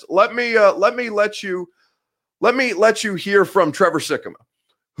 First, let me let you hear from Trevor Sikkema,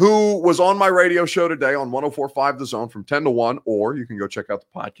 who was on my radio show today on 104.5 The Zone from 10 to 1, or you can go check out the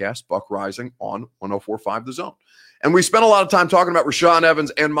podcast, Buck Rising, on 104.5 The Zone. And we spent a lot of time talking about Rashaan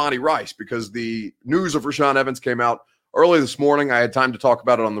Evans and Monty Rice because the news of Rashaan Evans came out early this morning. I had time to talk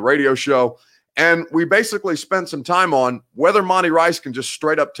about it on the radio show. And we basically spent some time on whether Monty Rice can just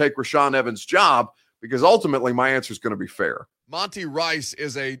straight up take Rashaan Evans' job, because ultimately my answer is going to be fair. Monty Rice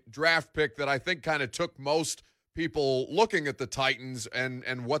is a draft pick that I think kind of took most people looking at the Titans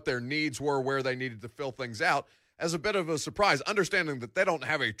and what their needs were, where they needed to fill things out, as a bit of a surprise, understanding that they don't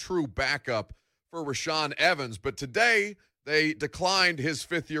have a true backup for Rashaan Evans. But today they declined his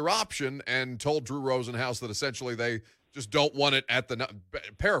fifth-year option and told Drew Rosenhaus that essentially they just don't want it at the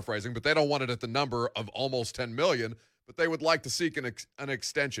paraphrasing, but they don't want it at the number of almost $10 million. but they would like to seek an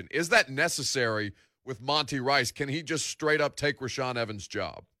extension. Is that necessary with Monty Rice? Can he just straight up take Rashaan Evans'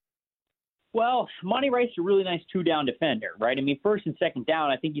 job? Well, Monty Rice is a really nice two-down defender, right? I mean, first and second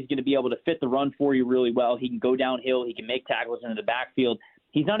down, I think he's going to be able to fit the run for you really well. He can go downhill. He can make tackles into the backfield.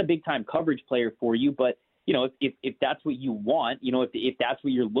 He's not a big-time coverage player for you, but, you know, if that's what you want, you know, if that's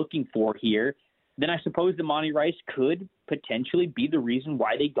what you're looking for here, then I suppose that Monty Rice could potentially be the reason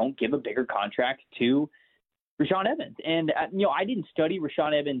why they don't give a bigger contract to Rashaan Evans. And, you know, I didn't study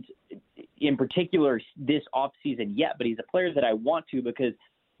Rashaan Evans in particular this offseason yet, but he's a player that I want to, because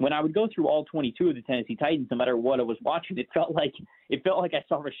when I would go through all 22 of the Tennessee Titans, no matter what I was watching, it felt like I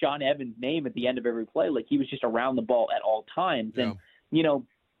saw Rashaan Evans' name at the end of every play. Like he was just around the ball at all times. Yeah. And, you know,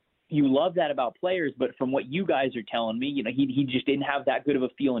 you love that about players, but from what you guys are telling me, you know, he just didn't have that good of a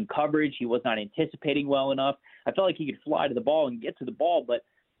feel in coverage. He was not anticipating well enough. I felt like he could fly to the ball and get to the ball, but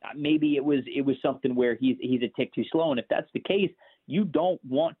maybe it was something where he's a tick too slow. And if that's the case, you don't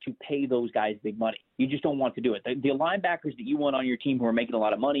want to pay those guys big money. You just don't want to do it. The linebackers that you want on your team who are making a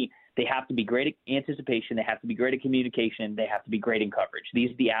lot of money, they have to be great at anticipation. They have to be great at communication. They have to be great in coverage.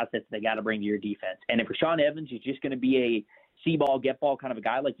 These are the assets they got to bring to your defense. And if Rashaan Evans is just going to be a see ball, get ball kind of a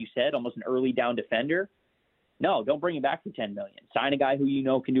guy, like you said, almost an early down defender, no, don't bring him back for $10 million. Sign a guy who you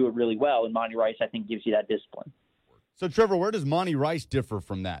know can do it really well. And Monty Rice, I think, gives you that discipline. So, Trevor, where does Monty Rice differ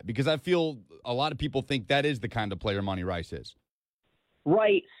from that? Because I feel a lot of people think that is the kind of player Monty Rice is.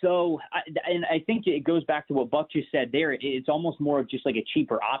 Right. So, I think it goes back to what Buck just said there. It's almost more of just like a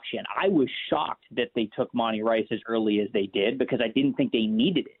cheaper option. I was shocked that they took Monty Rice as early as they did, because I didn't think they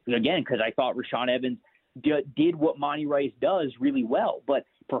needed it. Again, because I thought Rashaan Evans did what Monty Rice does really well. But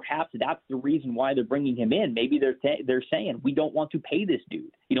perhaps that's the reason why they're bringing him in. Maybe they're saying, we don't want to pay this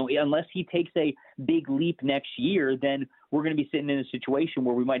dude. You know, unless he takes a big leap next year, then we're going to be sitting in a situation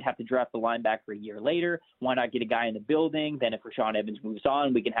where we might have to draft the linebacker a year later. Why not get a guy in the building? Then if Rashaan Evans moves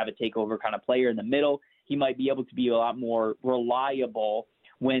on, we can have a takeover kind of player in the middle. He might be able to be a lot more reliable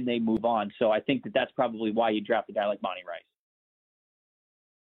when they move on. So I think that's probably why you draft a guy like Monty Rice.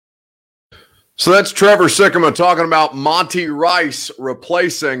 So that's Trevor Sikkema talking about Monty Rice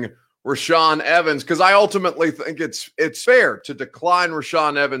replacing Rashaan Evans, because I ultimately think it's fair to decline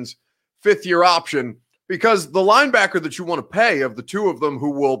Rashaan Evans' fifth-year option, because the linebacker that you want to pay of the two of them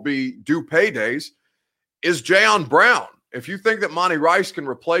who will be due paydays is Jayon Brown. If you think that Monty Rice can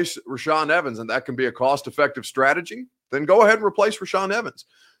replace Rashaan Evans and that can be a cost-effective strategy, then go ahead and replace Rashaan Evans.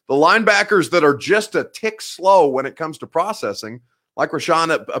 The linebackers that are just a tick slow when it comes to processing, like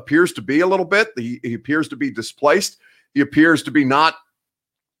Rashaan appears to be a little bit. He appears to be displaced. He appears to be not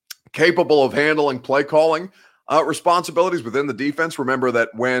capable of handling play calling responsibilities within the defense. Remember that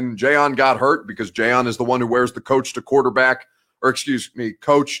when Jayon got hurt, because Jayon is the one who wears the coach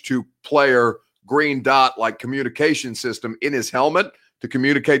to player green dot like communication system in his helmet to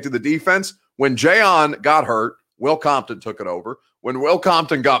communicate to the defense. When Jayon got hurt, Will Compton took it over. When Will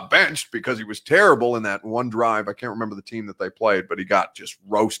Compton got benched because he was terrible in that one drive, I can't remember the team that they played, but he got just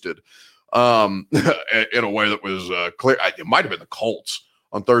roasted in a way that was clear. It might have been the Colts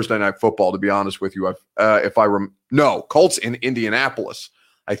on Thursday Night Football, to be honest with you. Colts in Indianapolis,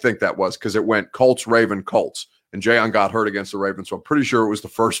 I think that was, because it went Colts, Raven, Colts, and Jayon got hurt against the Ravens. So I'm pretty sure it was the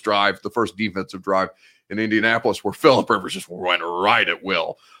first defensive drive in Indianapolis where Phillip Rivers just went right at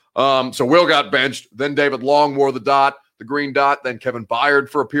Will. So Will got benched. Then David Long wore the green dot. Then Kevin Byard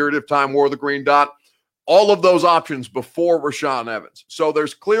for a period of time wore the green dot. All of those options before Rashaan Evans. So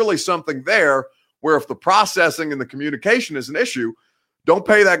there's clearly something there where if the processing and the communication is an issue, don't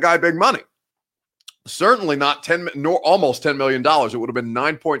pay that guy big money. Certainly not almost $10 million. It would have been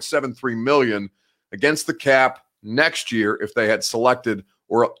 $9.73 million against the cap next year if they had selected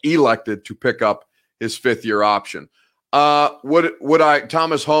or elected to pick up his fifth-year option.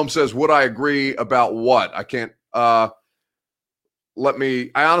 Thomas Holmes says, would I agree about what? I can't, I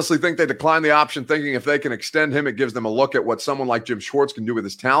honestly think they declined the option thinking if they can extend him, it gives them a look at what someone like Jim Schwartz can do with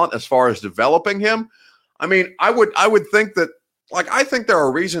his talent as far as developing him. I mean, I would think that, I think there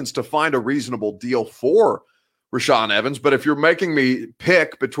are reasons to find a reasonable deal for Rashaan Evans, but if you're making me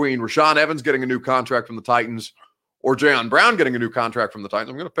pick between Rashaan Evans getting a new contract from the Titans or Jayon Brown getting a new contract from the Titans,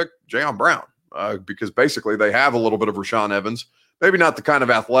 I'm going to pick Jayon Brown. Because basically they have a little bit of Rashaan Evans, maybe not the kind of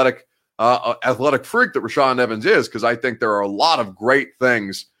athletic freak that Rashaan Evans is, because I think there are a lot of great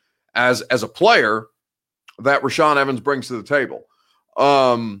things as a player that Rashaan Evans brings to the table.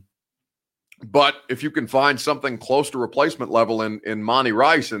 But if you can find something close to replacement level in Monty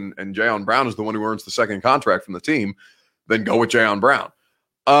Rice and Jayon Brown is the one who earns the second contract from the team, then go with Jayon Brown.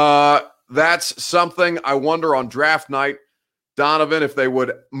 That's something I wonder on draft night. Donovan, if they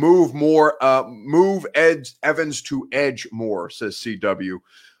would move Evans to edge more, says CW.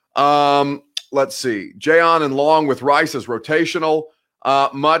 Let's see. Jayon and Long with Rice as rotational.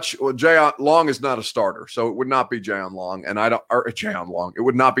 Jayon Long is not a starter, so it would not be Jayon Long, Jayon Long. It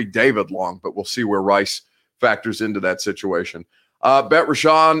would not be David Long, but we'll see where Rice factors into that situation. Bet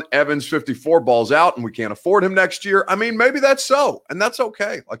Rashad Evans 54 balls out, and we can't afford him next year. I mean, maybe that's so, and that's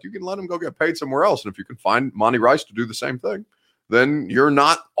okay. Like, you can let him go get paid somewhere else, and if you can find Monty Rice to do the same thing, then you're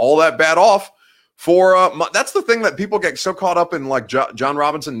not all that bad off. That's the thing that people get so caught up in, like John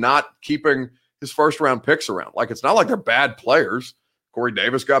Robinson not keeping his first-round picks around. Like, it's not like they're bad players. Corey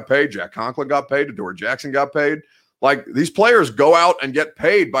Davis got paid. Jack Conklin got paid. Adoree Jackson got paid. Like, these players go out and get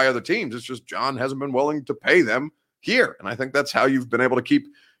paid by other teams. It's just John hasn't been willing to pay them here. And I think that's how you've been able to keep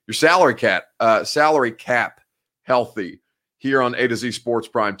your salary cap healthy here on A to Z Sports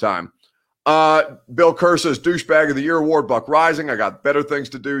Prime Time. Bill Kerr says, douchebag of the year award, Buck Rising. I got better things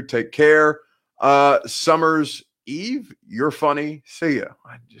to do. Take care. Summers Eve, you're funny. See ya.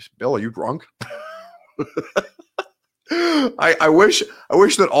 Bill, are you drunk? I wish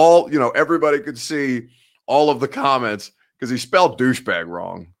that everybody could see all of the comments, because he spelled douchebag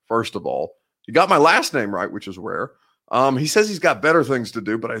wrong. First of all, he got my last name right, which is rare. He says he's got better things to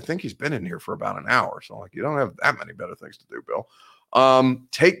do, but I think he's been in here for about an hour. So, like, you don't have that many better things to do, Bill.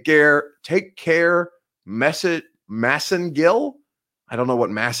 Take care, Massengill. I don't know what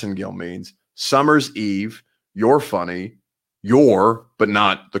Massengill means. Summer's Eve, you're funny. But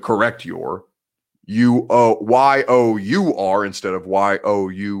not the correct your. YOUR instead of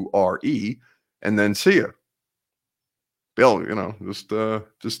YOURE, and then see ya. Bill,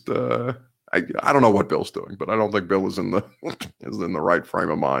 I don't know what Bill's doing, but I don't think Bill is in the right frame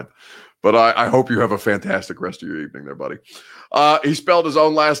of mind. But I hope you have a fantastic rest of your evening there, buddy. He spelled his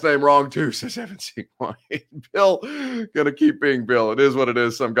own last name wrong too, says Evan C. White. Bill, gonna keep being Bill. It is what it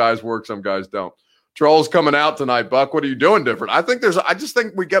is. Some guys work, some guys don't. Trolls coming out tonight, Buck. What are you doing different? I just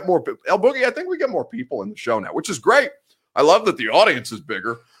think we get more El Boogie. I think we get more people in the show now, which is great. I love that the audience is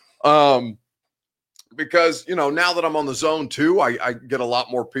bigger. Because now that I'm on the zone too, I get a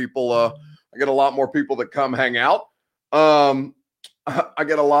lot more people. I get a lot more people that come hang out. I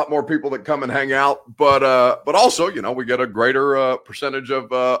get a lot more people that come and hang out, but also, we get a greater percentage of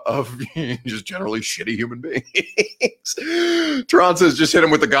just generally shitty human beings. Tron says, just hit him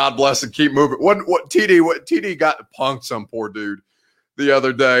with the God bless and keep moving. What TD got punked some poor dude the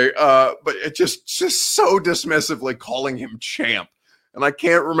other day, but it just so dismissively calling him champ, and I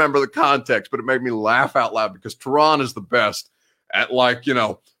can't remember the context, but it made me laugh out loud because Tron is the best at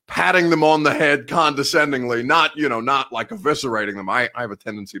patting them on the head condescendingly, not like eviscerating them. I have a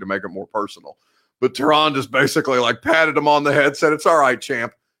tendency to make it more personal. But Tehran just basically patted him on the head, said, it's all right,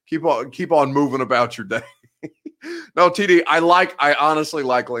 champ. Keep on moving about your day. No, TD, I honestly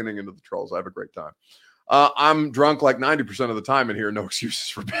like leaning into the trolls. I have a great time. I'm drunk 90% of the time in here. No excuses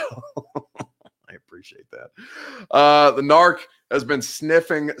for Bill. I appreciate that. The narc has been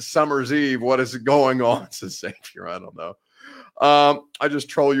sniffing Summer's Eve. What is going on? Says Xavier. I don't know. I just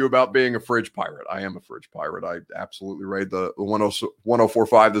troll you about being a fridge pirate. I am a fridge pirate. I absolutely raid the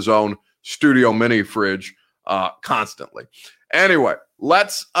 1045 The Zone studio mini fridge constantly. Anyway,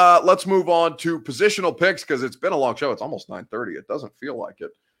 let's move on to positional picks because it's been a long show. It's almost 9:30. It doesn't feel like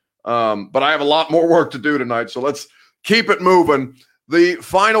it. But I have a lot more work to do tonight, so let's keep it moving. The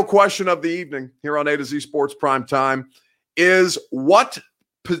final question of the evening here on A to Z Sports Prime Time is what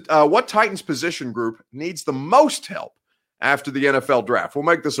Titans position group needs the most help after the NFL draft? We'll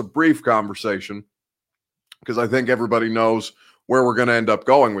make this a brief conversation because I think everybody knows where we're going to end up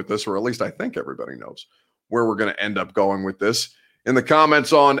going with this, or at least I think everybody knows where we're going to end up going with this. In the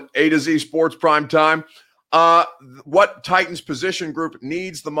comments on A to Z Sports Prime Time, what Titans position group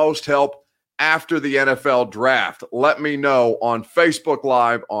needs the most help after the NFL draft? Let me know on Facebook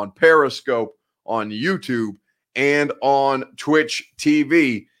Live, on Periscope, on YouTube, and on Twitch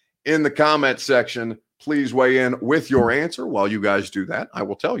TV in the comment section. Please weigh in with your answer. While you guys do that, I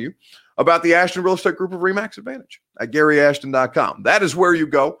will tell you about the Ashton Real Estate Group of RE/MAX Advantage at GaryAshton.com. That is where you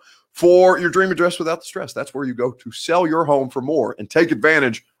go for your dream address without the stress. That's where you go to sell your home for more and take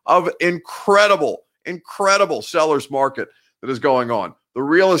advantage of incredible seller's market that is going on. The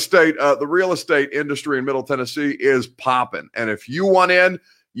real estate industry in Middle Tennessee is popping. And if you want in,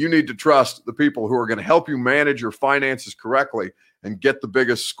 you need to trust the people who are going to help you manage your finances correctly and get the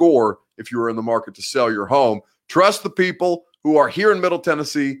biggest score if you are in the market to sell your home. Trust the people who are here in Middle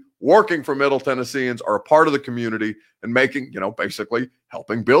Tennessee, working for Middle Tennesseans, are a part of the community and making, basically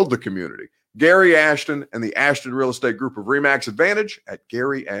helping build the community. Gary Ashton and the Ashton Real Estate Group of RE/MAX Advantage at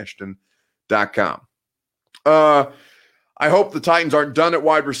GaryAshton.com. I hope the Titans aren't done at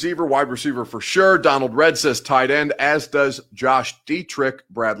wide receiver. Wide receiver for sure. Donald Red says tight end, as does Josh Dietrich.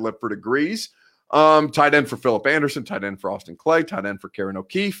 Brad Lipford agrees. Tight end for Philip Anderson. Tight end for Austin Clay. Tight end for Karen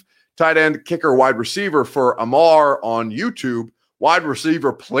O'Keefe. Tight end, kicker, wide receiver for Amar on YouTube. Wide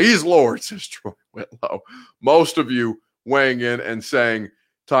receiver, please, Lord, says Troy Whitlow. Most of you weighing in and saying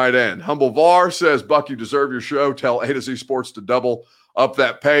tight end. Humble Var says, Buck, you deserve your show. Tell A to Z Sports to double up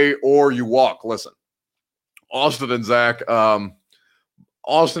that pay or you walk. Listen. Austin and Zach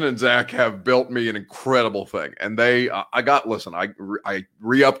have built me an incredible thing. And I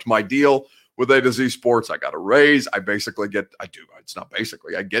re-upped my deal with A to Z Sports. I got a raise. I get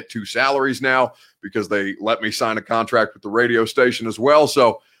 2 salaries now because they let me sign a contract with the radio station as well.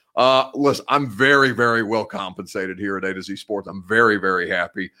 So listen, I'm very, very well compensated here at A to Z Sports. I'm very, very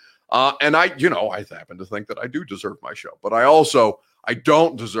happy. And I happen to think that I do deserve my show, but I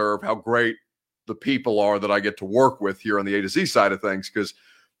don't deserve how great the people are that I get to work with here on the A to Z side of things. Because,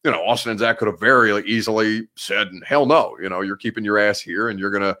 Austin and Zach could have very easily said, hell no, you're keeping your ass here and we're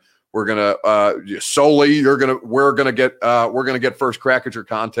going to get first crack at your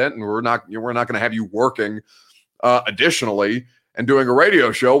content. And we're not going to have you working additionally and doing a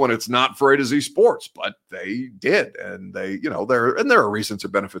radio show when it's not for A to Z Sports, but they did. And there are reasons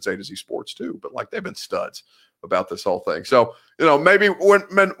it benefits A to Z Sports too, but they've been studs about this whole thing. So, maybe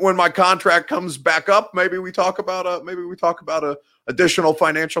when my contract comes back up, maybe we talk about a additional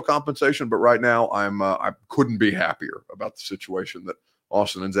financial compensation. But right now I couldn't be happier about the situation that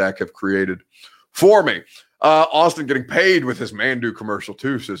Austin and Zach have created for me. Austin getting paid with his Mandu commercial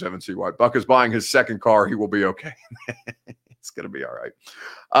too, says Evan C. White. Buck is buying his second car. He will be okay. It's going to be all right.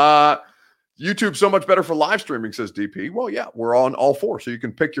 YouTube so much better for live streaming, says DP. Well, yeah, we're on all 4, so you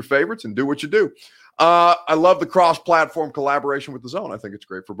can pick your favorites and do what you do. I love the cross-platform collaboration with The Zone. I think it's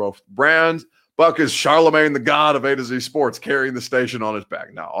great for both brands. Buck is Charlemagne, the god of A to Z Sports, carrying the station on his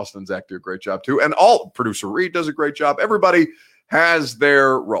back. Now, Austin and Zach do a great job too, and producer Reed does a gret job. Everybody has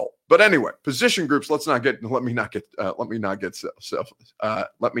their role. But anyway, position groups. Let me not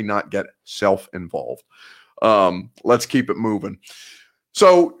get self-involved. Let's keep it moving.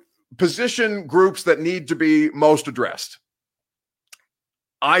 So, position groups that need to be most addressed.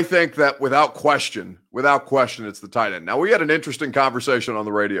 I think that without question, it's the tight end. Now, we had an interesting conversation on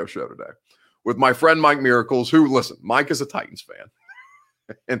the radio show today with my friend Mike Miracles, who, listen, Mike is a Titans fan.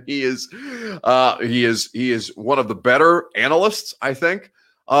 And he is one of the better analysts, I think.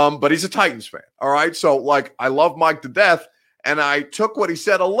 But he's a Titans fan. All right. So I love Mike to death. And I took what he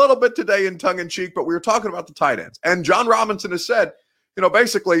said a little bit today in tongue in cheek, but we were talking about the tight ends. And John Robinson has said,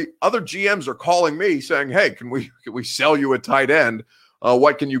 basically other GMs are calling me saying, hey, can we sell you a tight end?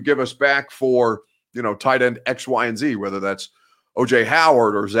 What can you give us back for, tight end X, Y, and Z, whether that's OJ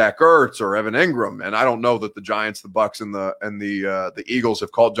Howard or Zach Ertz or Evan Ingram. And I don't know that the Giants, the Bucks, and the Eagles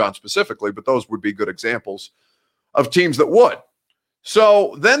have called John specifically, but those would be good examples of teams that would.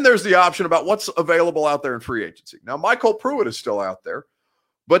 So then there's the option about what's available out there in free agency. Now, Michael Pruitt is still out there,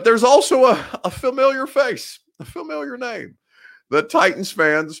 but there's also a familiar face, a familiar name that Titans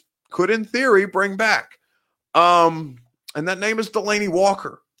fans could, in theory, bring back. And that name is Delanie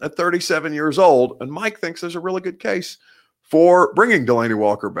Walker at 37 years old. And Mike thinks there's a really good case for bringing Delanie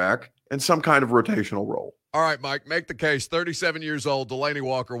Walker back in some kind of rotational role. All right, Mike, make the case. 37 years old, Delanie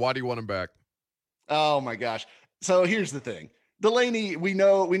Walker. Why do you want him back? Oh, my gosh. So here's the thing. Delanie, we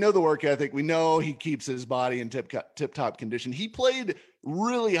know the work ethic. We know he keeps his body in tip-top condition. He played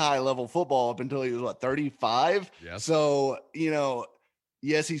really high-level football up until he was, 35? Yes. So,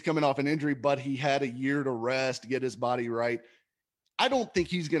 yes, he's coming off an injury, but he had a year to rest, get his body right. I don't think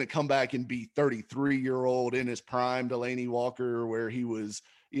he's going to come back and be 33-year-old in his prime Delanie Walker, where he was,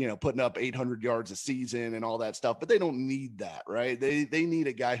 putting up 800 yards a season and all that stuff. But they don't need that, right? They need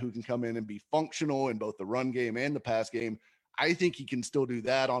a guy who can come in and be functional in both the run game and the pass game. I think he can still do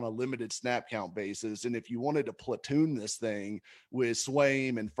that on a limited snap count basis. And if you wanted to platoon this thing with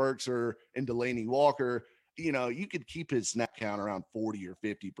Swaim and Ferkser and Delanie Walker, you could keep his snap count around 40 or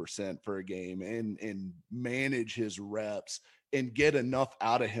 50% for a game and manage his reps and get enough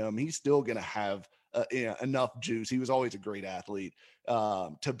out of him. He's still going to have enough juice. He was always a great athlete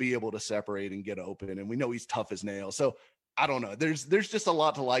to be able to separate and get open. And we know he's tough as nails. So I don't know. There's just a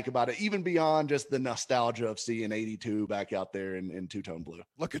lot to like about it, even beyond just the nostalgia of seeing 82 back out there in two-tone blue.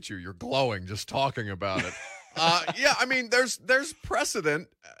 Look at you. You're glowing just talking about it. Yeah, I mean, there's precedent.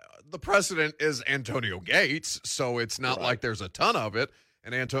 The precedent is Antonio Gates, so it's not right. like there's a ton of it.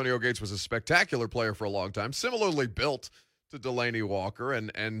 And Antonio Gates was a spectacular player for a long time, similarly built to Delanie Walker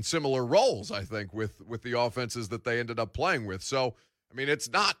and similar roles, I think, with the offenses that they ended up playing with. So I mean, it's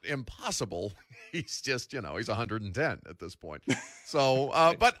not impossible. He's just, he's 110 at this point. So,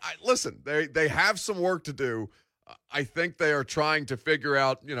 but listen, they have some work to do. I think they are trying to figure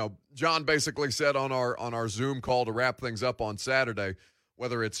out, John basically said on our Zoom call to wrap things up on Saturday,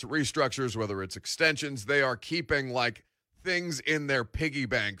 whether it's restructures, whether it's extensions, they are keeping like things in their piggy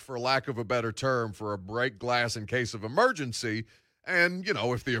bank, for lack of a better term, for a break glass in case of emergency. And,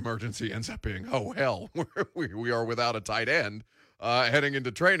 if the emergency ends up being, oh, hell, we are without a tight end heading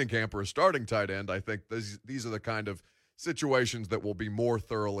into training camp or a starting tight end, I think these are the kind of situations that will be more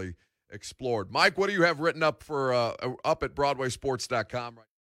thoroughly explored. Mike, what do you have written up for up at BroadwaySports.com?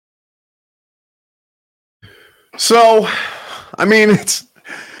 So, I mean,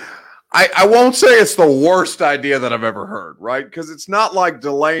 I won't say it's the worst idea that I've ever heard, right? Because it's not like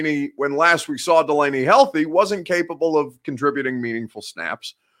Delaney, when last we saw Delaney healthy, wasn't capable of contributing meaningful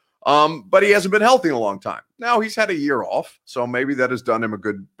snaps. But he hasn't been healthy in a long time. Now he's had a year off, so maybe that has done him a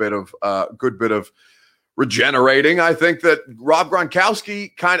good bit of regenerating. I think that Rob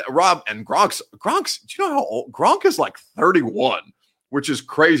Gronkowski Gronk's. Do you know how old Gronk is? Like 31, which is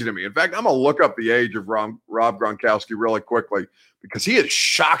crazy to me. In fact, I'm gonna look up the age of Rob Gronkowski really quickly because he is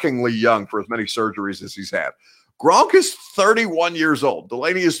shockingly young for as many surgeries as he's had. Gronk is 31 years old.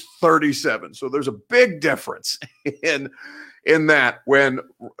 Delaney is 37. So there's a big difference in that when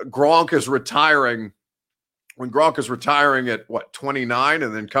Gronk is retiring at 29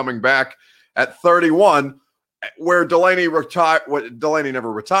 and then coming back at 31, where Delaney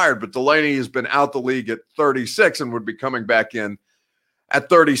never retired, but Delaney has been out the league at 36 and would be coming back in at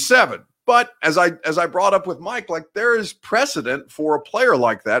 37. But as I brought up with Mike, like there is precedent for a player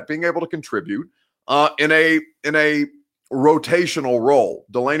like that being able to contribute in a rotational role.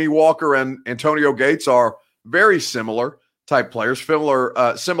 Delaney Walker and Antonio Gates are very similar type players,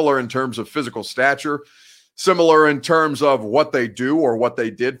 similar in terms of physical stature, similar in terms of what they do or what they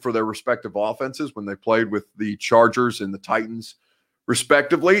did for their respective offenses when they played with the Chargers and the Titans,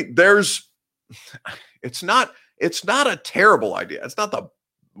 respectively. It's not a terrible idea. It's not the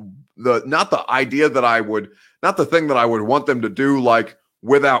idea that not the thing that I would want them to do, like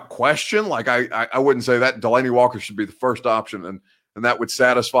without question. Like I wouldn't say that Delaney Walker should be the first option and that would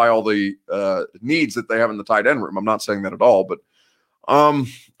satisfy all the needs that they have in the tight end room. I'm not saying that at all, but I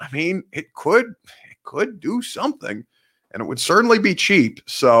mean, it could do something, and it would certainly be cheap.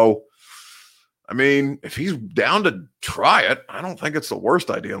 So, I mean, if he's down to try it, I don't think it's the worst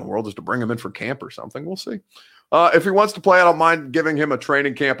idea in the world just to bring him in for camp or something. We'll see. If he wants to play, I don't mind giving him a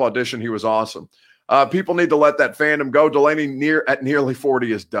training camp audition. He was awesome. People need to let that fandom go. Delaney at nearly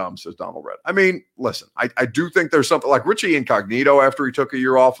 40 is dumb, says Donald Red. I mean, listen, I do think there's something like Richie Incognito after he took a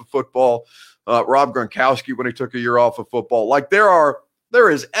year off of football, Rob Gronkowski when he took a year off of football. Like there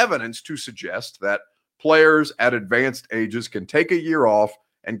is evidence to suggest that players at advanced ages can take a year off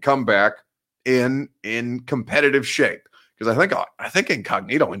and come back in competitive shape. Because I think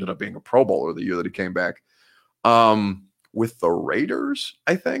Incognito ended up being a Pro Bowler the year that he came back. With the Raiders,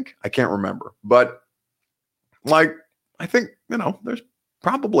 I think. I can't remember. But, like, I think, there's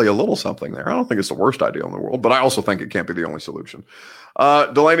probably a little something there. I don't think it's the worst idea in the world, but I also think it can't be the only solution.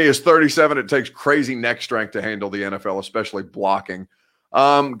 Delaney is 37. It takes crazy neck strength to handle the NFL, especially blocking.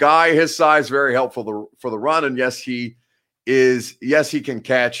 Guy, his size, very helpful for the run. And yes, he can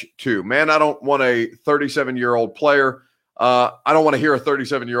catch too. Man, I don't want a 37-year-old player. I don't want to hear a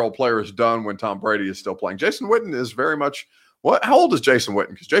 37-year-old player is done when Tom Brady is still playing. Jason Witten is very much how old is Jason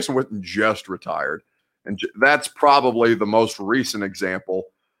Witten? Because Jason Witten just retired, and that's probably the most recent example.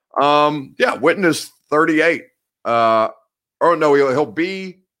 Witten is 38.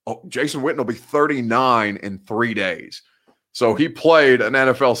 Jason Witten will be 39 in 3 days. So he played an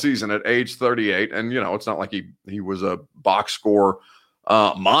NFL season at age 38, and it's not like he was a box score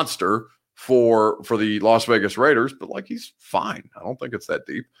monster for the Las Vegas Raiders, but like he's fine. I don't think it's that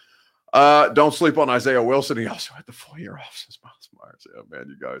deep. Don't sleep on Isaiah Wilson. He also had the 4 year off, says Miles Myers. Yeah, man,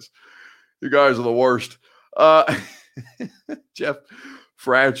 you guys are the worst. Jeff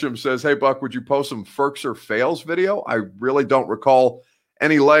Fratcham says, "Hey Buck, would you post some Ferkser fails video? I really don't recall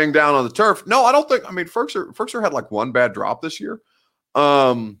any laying down on the turf." No, I don't think. I mean, Ferkser had like one bad drop this year,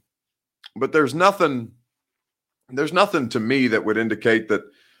 but there's nothing to me that would indicate that.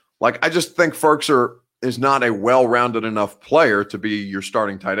 Like, I just think Ferkser is not a well-rounded enough player to be your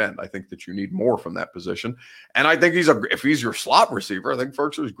starting tight end. I think that you need more from that position. And I think if he's your slot receiver, I think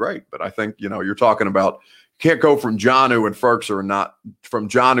Ferkser is great. But I think, you're talking about can't go from Jonnu and Ferkser and not from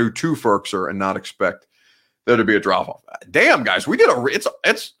Jonnu to Ferkser and not expect there to be a drop-off. Damn, guys, we did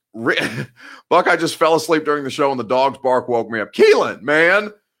Buck, I just fell asleep during the show and the dog's bark woke me up. Keelan,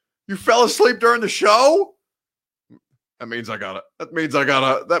 man, you fell asleep during the show? That means I gotta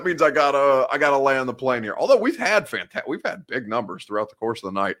land the plane here. Although we've had big numbers throughout the course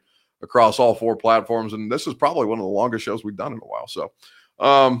of the night across all 4 platforms, and this is probably one of the longest shows we've done in a while. So,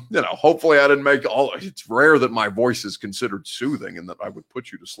 hopefully I didn't make all. It's rare that my voice is considered soothing and that I would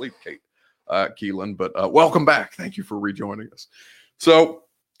put you to sleep, Kate Keelan. But welcome back. Thank you for rejoining us. So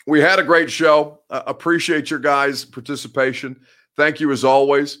we had a great show. Appreciate your guys' participation. Thank you as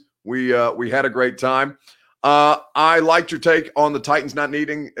always. We had a great time. I liked your take on the Titans not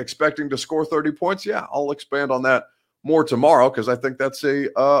expecting to score 30 points. Yeah, I'll expand on that more tomorrow because I think that's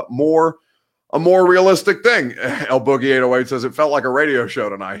a more realistic thing. El Boogie 808 says it felt like a radio show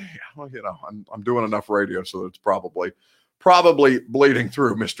tonight. Well, I'm doing enough radio, so it's probably bleeding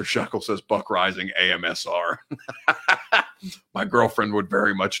through. Mr. Shekel says Buck Rising AMSR. My girlfriend would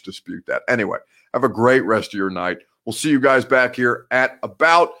very much dispute that. Anyway, have a great rest of your night. We'll see you guys back here at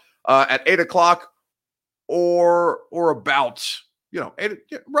about at 8 o'clock or about,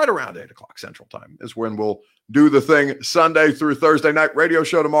 right around 8 o'clock Central Time is when we'll do the thing Sunday through Thursday night. Radio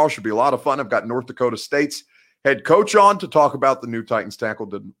show tomorrow should be a lot of fun. I've got North Dakota State's head coach on to talk about the new Titans tackle,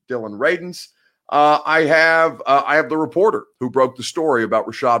 Dylan Radins. I have the reporter who broke the story about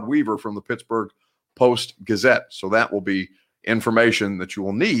Rashad Weaver from the Pittsburgh Post-Gazette. So that will be information that you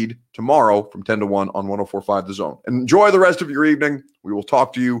will need tomorrow from 10 to 1 on 104.5 The Zone. Enjoy the rest of your evening. We will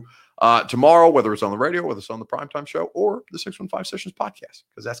talk to you tomorrow, whether it's on the radio, whether it's on the Primetime Show, or the 615 Sessions podcast,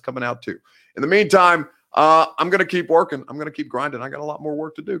 because that's coming out too. In the meantime, I'm going to keep working. I'm going to keep grinding. I got a lot more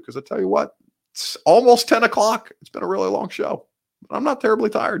work to do because I tell you what, it's almost 10 o'clock. It's been a really long show, but I'm not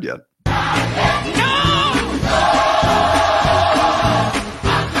terribly tired yet. No!